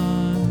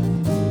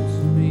kind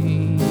to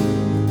me.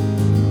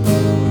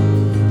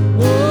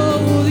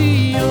 Oh,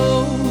 the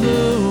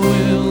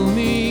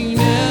overwhelming,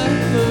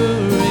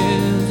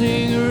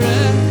 never-ending,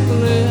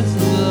 reckless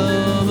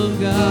love of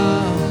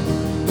God.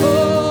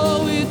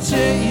 Oh, it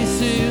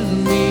chases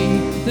me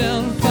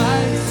down,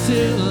 fights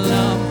till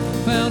I'm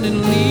found,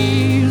 and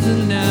leaves the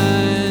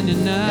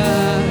 99.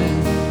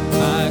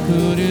 I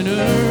couldn't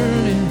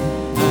earn it,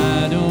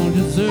 I don't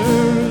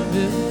deserve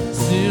it,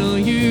 still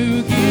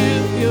you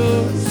give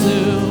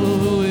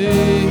yourself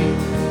away.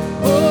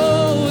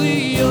 Oh,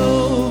 the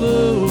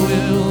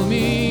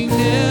overwhelming,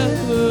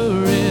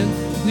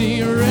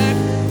 never-ending,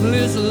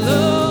 reckless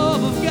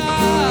love of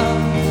God.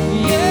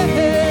 Yeah.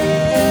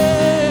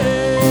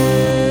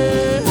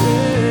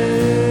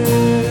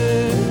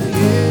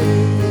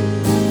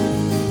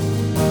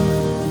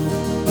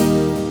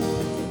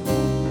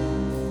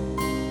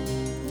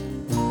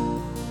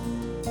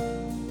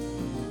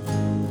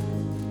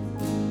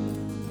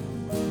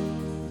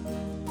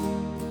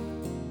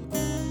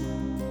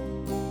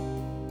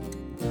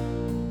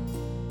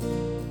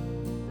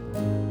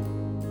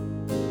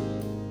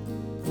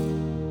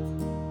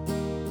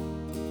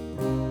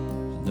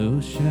 No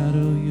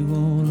shadow you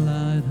won't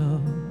light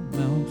up,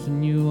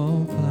 mountain you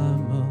won't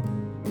climb up,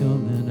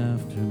 coming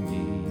after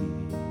me.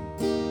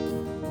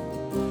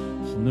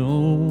 There's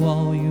no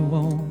wall you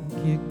won't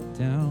kick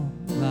down,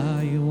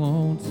 lie you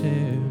won't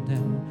tear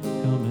down,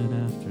 coming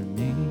after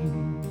me.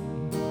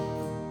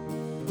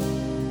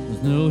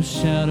 There's no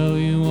shadow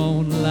you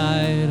won't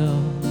light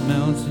up,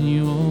 mountain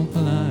you won't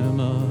climb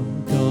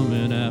up,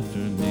 coming after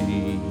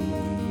me.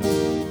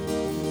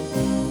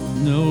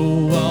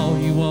 No wall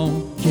you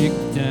won't kick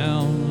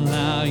down,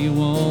 lie you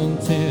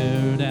won't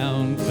tear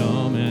down,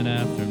 coming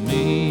after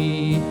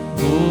me.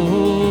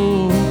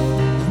 Oh,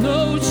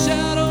 no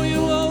shadow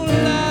you won't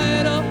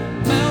light up,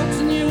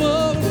 mountain you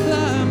won't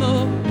climb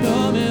up,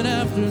 coming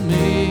after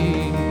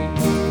me.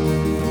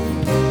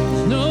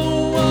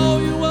 No wall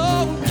you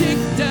won't kick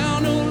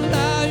down, no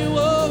lie you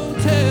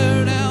won't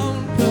tear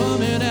down,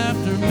 coming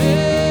after me.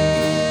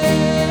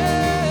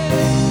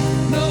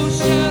 No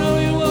shadow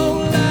you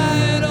won't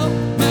light up,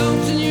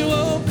 mountain you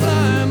won't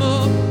climb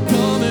up,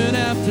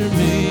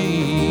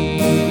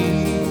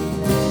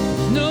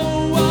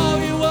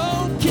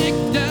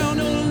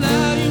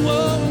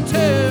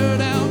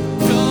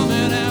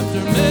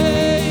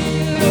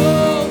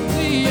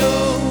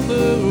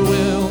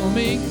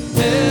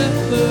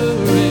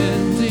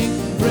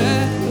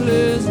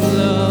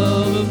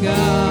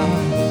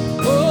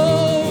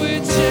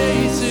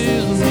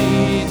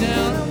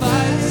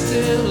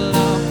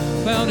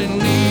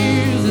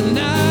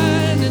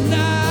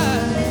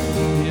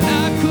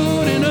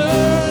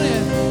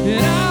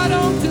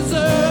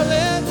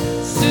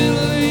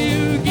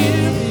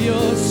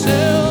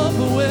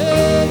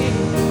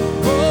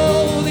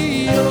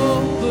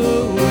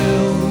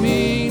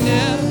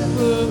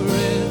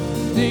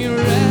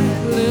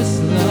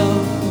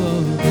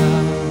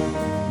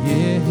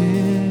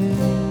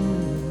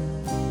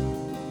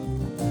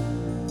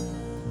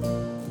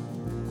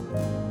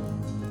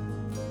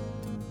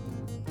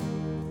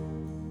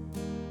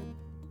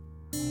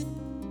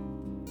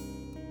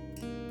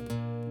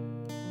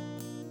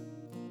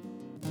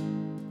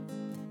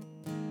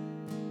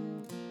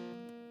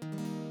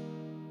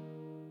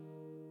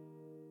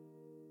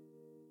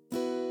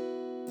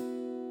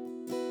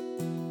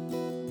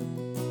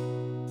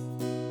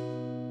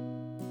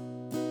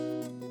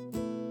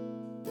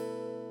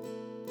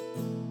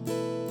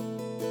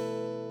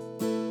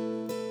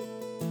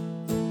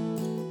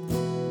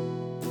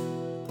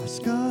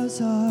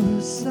 scars are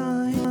a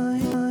sign.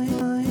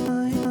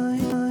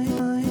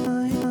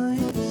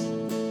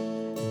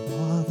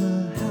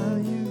 Father, how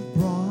you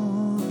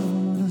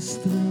brought us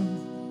through.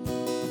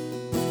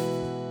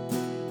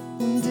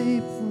 When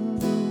deep in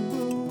the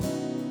room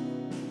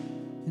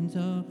And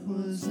dark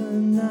was the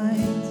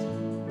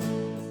night,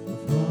 the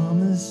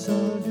promise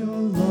of your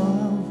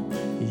love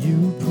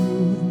you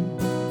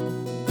proved.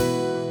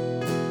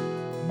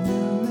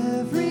 Now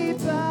every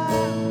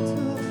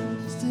battle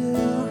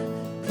still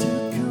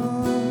to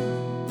come.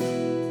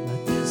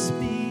 Let this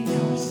be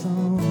our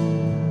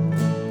song.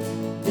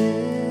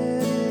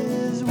 It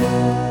is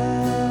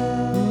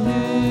well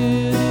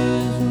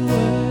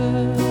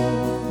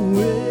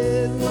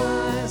with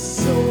my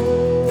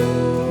soul.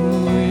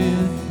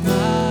 with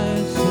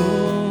my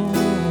soul.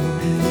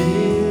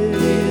 It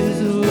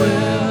is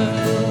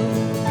well.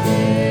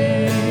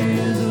 It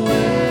is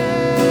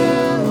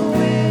well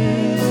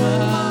with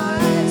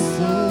my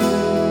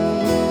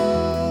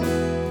soul.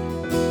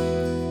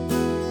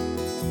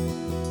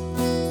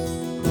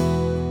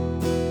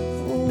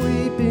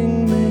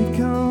 Weeping may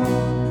come,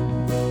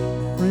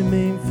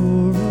 remain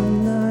for a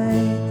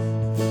night,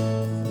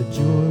 but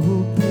joy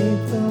will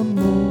paint the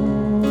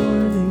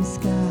morning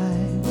sky.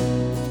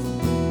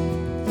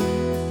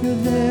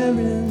 You're there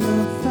in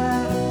the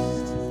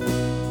fast,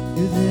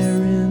 you're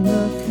there in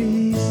the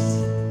feast.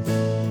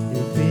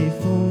 Your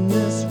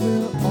faithfulness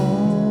will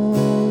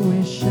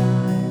always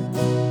shine.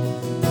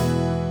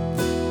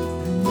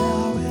 And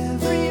now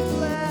every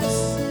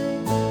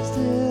blessing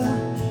still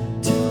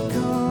to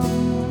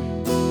come.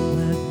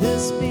 Let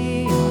this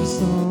be our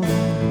song.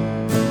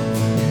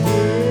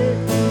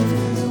 It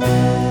is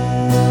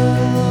well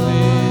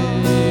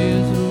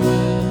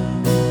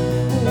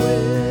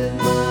with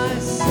my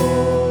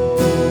soul.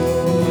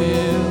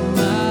 With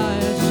my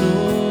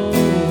soul.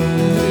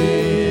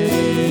 It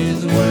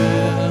is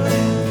well.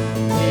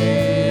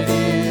 It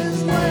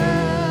is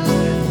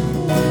well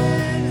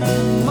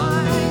with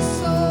my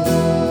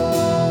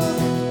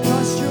soul.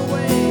 Trust your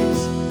ways.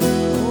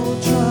 Oh,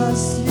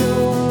 trust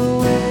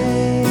your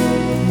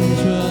ways.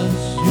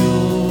 Trust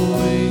your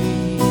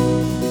way.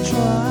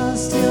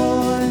 Trust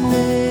your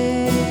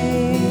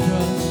name.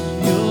 Trust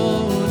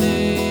your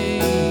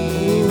name.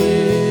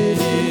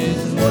 It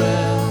is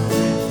well.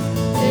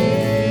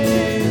 It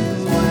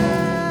is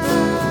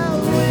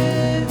well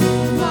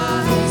with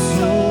my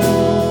soul.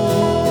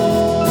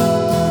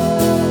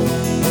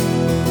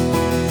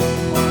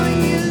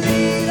 Will you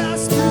lead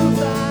us through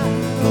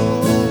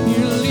battle?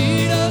 You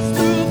lead us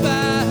through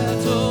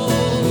battle.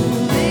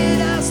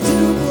 Lead us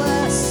to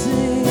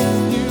blessing.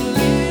 You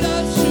lead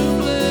us to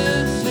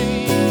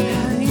blessing.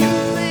 And you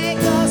make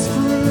us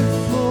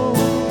fruitful.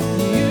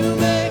 You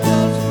make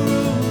us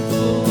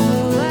fruitful.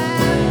 The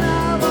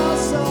land of our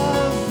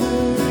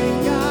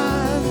suffering,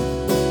 God.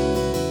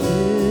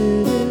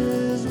 It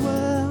is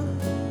well.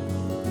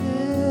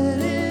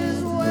 It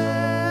is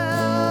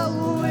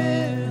well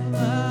with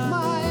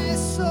my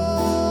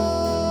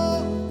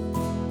soul.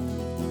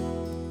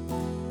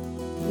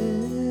 It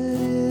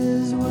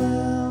is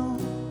well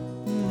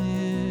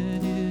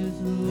It is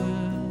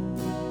well.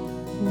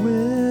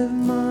 with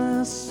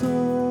my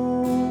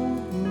soul.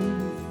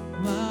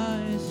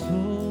 My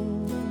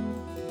soul.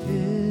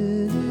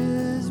 It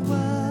is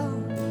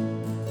well.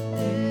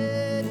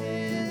 It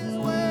is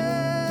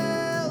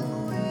well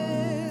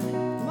with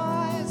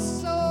my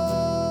soul.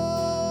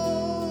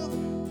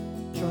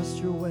 Trust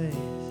your ways.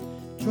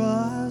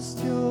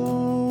 Trust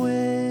your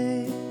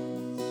ways.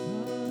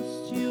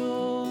 Trust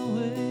your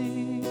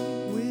way.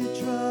 We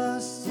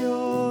trust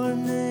your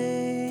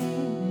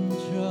name.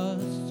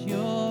 Trust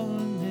your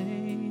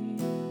name.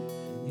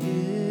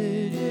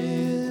 It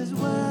is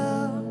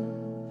well.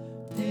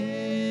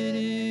 It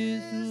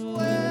is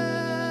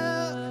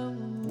well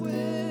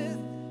with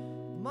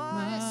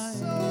my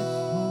soul.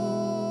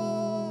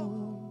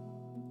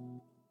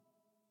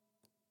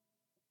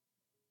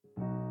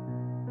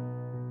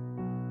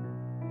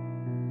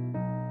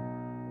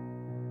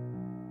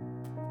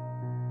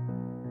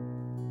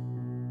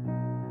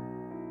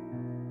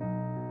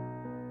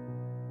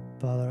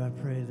 Father, I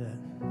pray that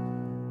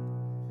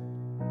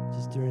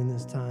just during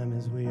this time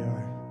as we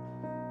are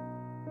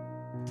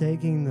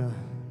taking the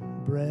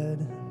bread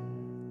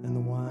and the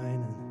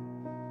wine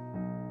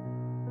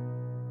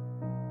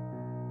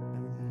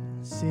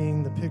and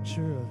seeing the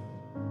picture of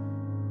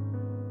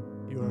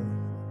your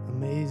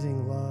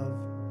amazing love,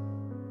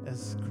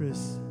 as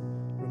Chris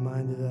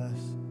reminded us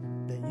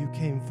that you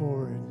came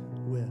forward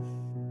with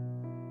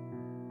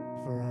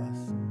for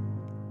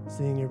us,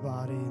 seeing your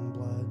body and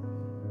blood,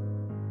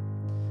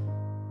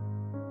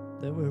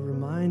 that we're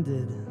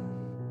reminded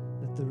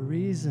that the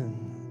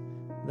reason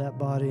that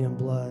body and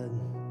blood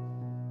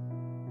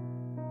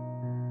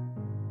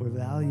were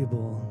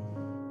valuable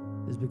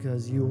is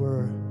because you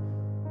were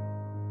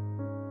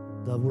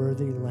the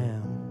worthy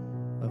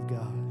Lamb of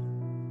God.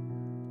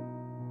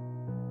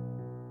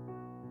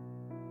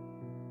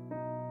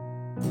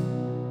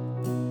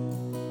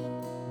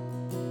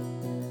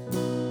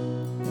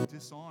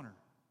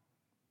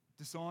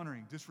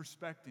 Dishonoring,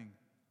 disrespecting,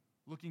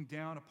 looking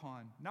down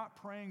upon,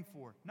 not praying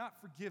for,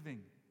 not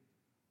forgiving,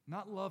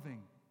 not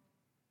loving,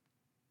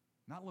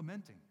 not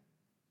lamenting.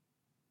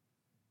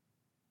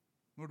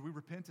 Lord, we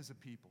repent as a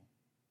people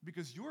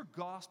because your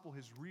gospel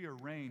has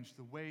rearranged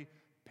the way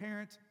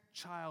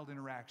parent-child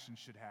interaction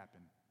should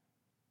happen.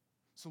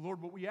 So,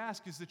 Lord, what we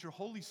ask is that your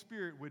Holy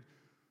Spirit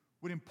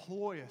would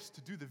employ us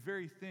to do the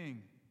very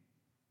thing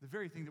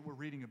that we're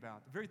reading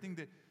about, the very thing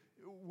that,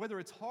 whether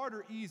it's hard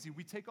or easy,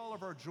 we take all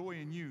of our joy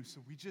in you,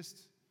 so we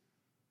just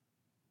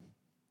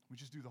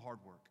do the hard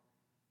work.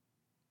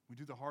 We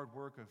do the hard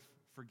work of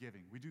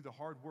forgiving. We do the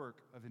hard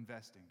work of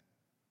investing.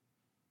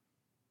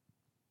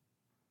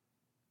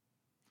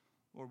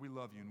 Lord, we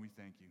love you and we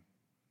thank you.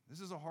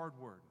 This is a hard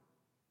word.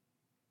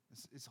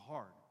 It's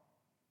hard.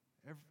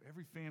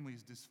 Every family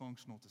is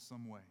dysfunctional to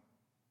some way.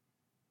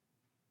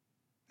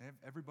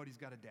 Everybody's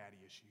got a daddy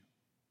issue.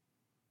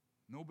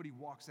 Nobody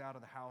walks out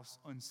of the house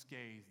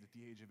unscathed at the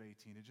age of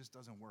 18. It just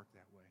doesn't work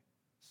that way.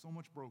 So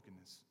much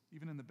brokenness,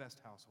 even in the best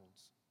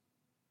households.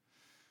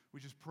 We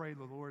just pray,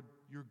 Lord,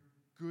 your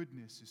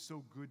goodness is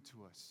so good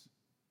to us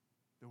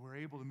that we're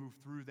able to move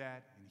through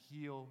that and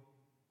heal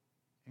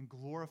and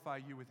glorify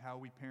you with how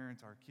we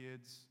parent our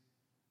kids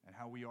and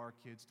how we are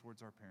kids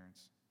towards our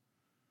parents.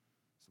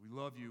 So we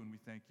love you and we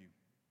thank you.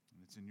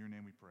 And it's in your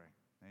name we pray.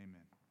 Amen.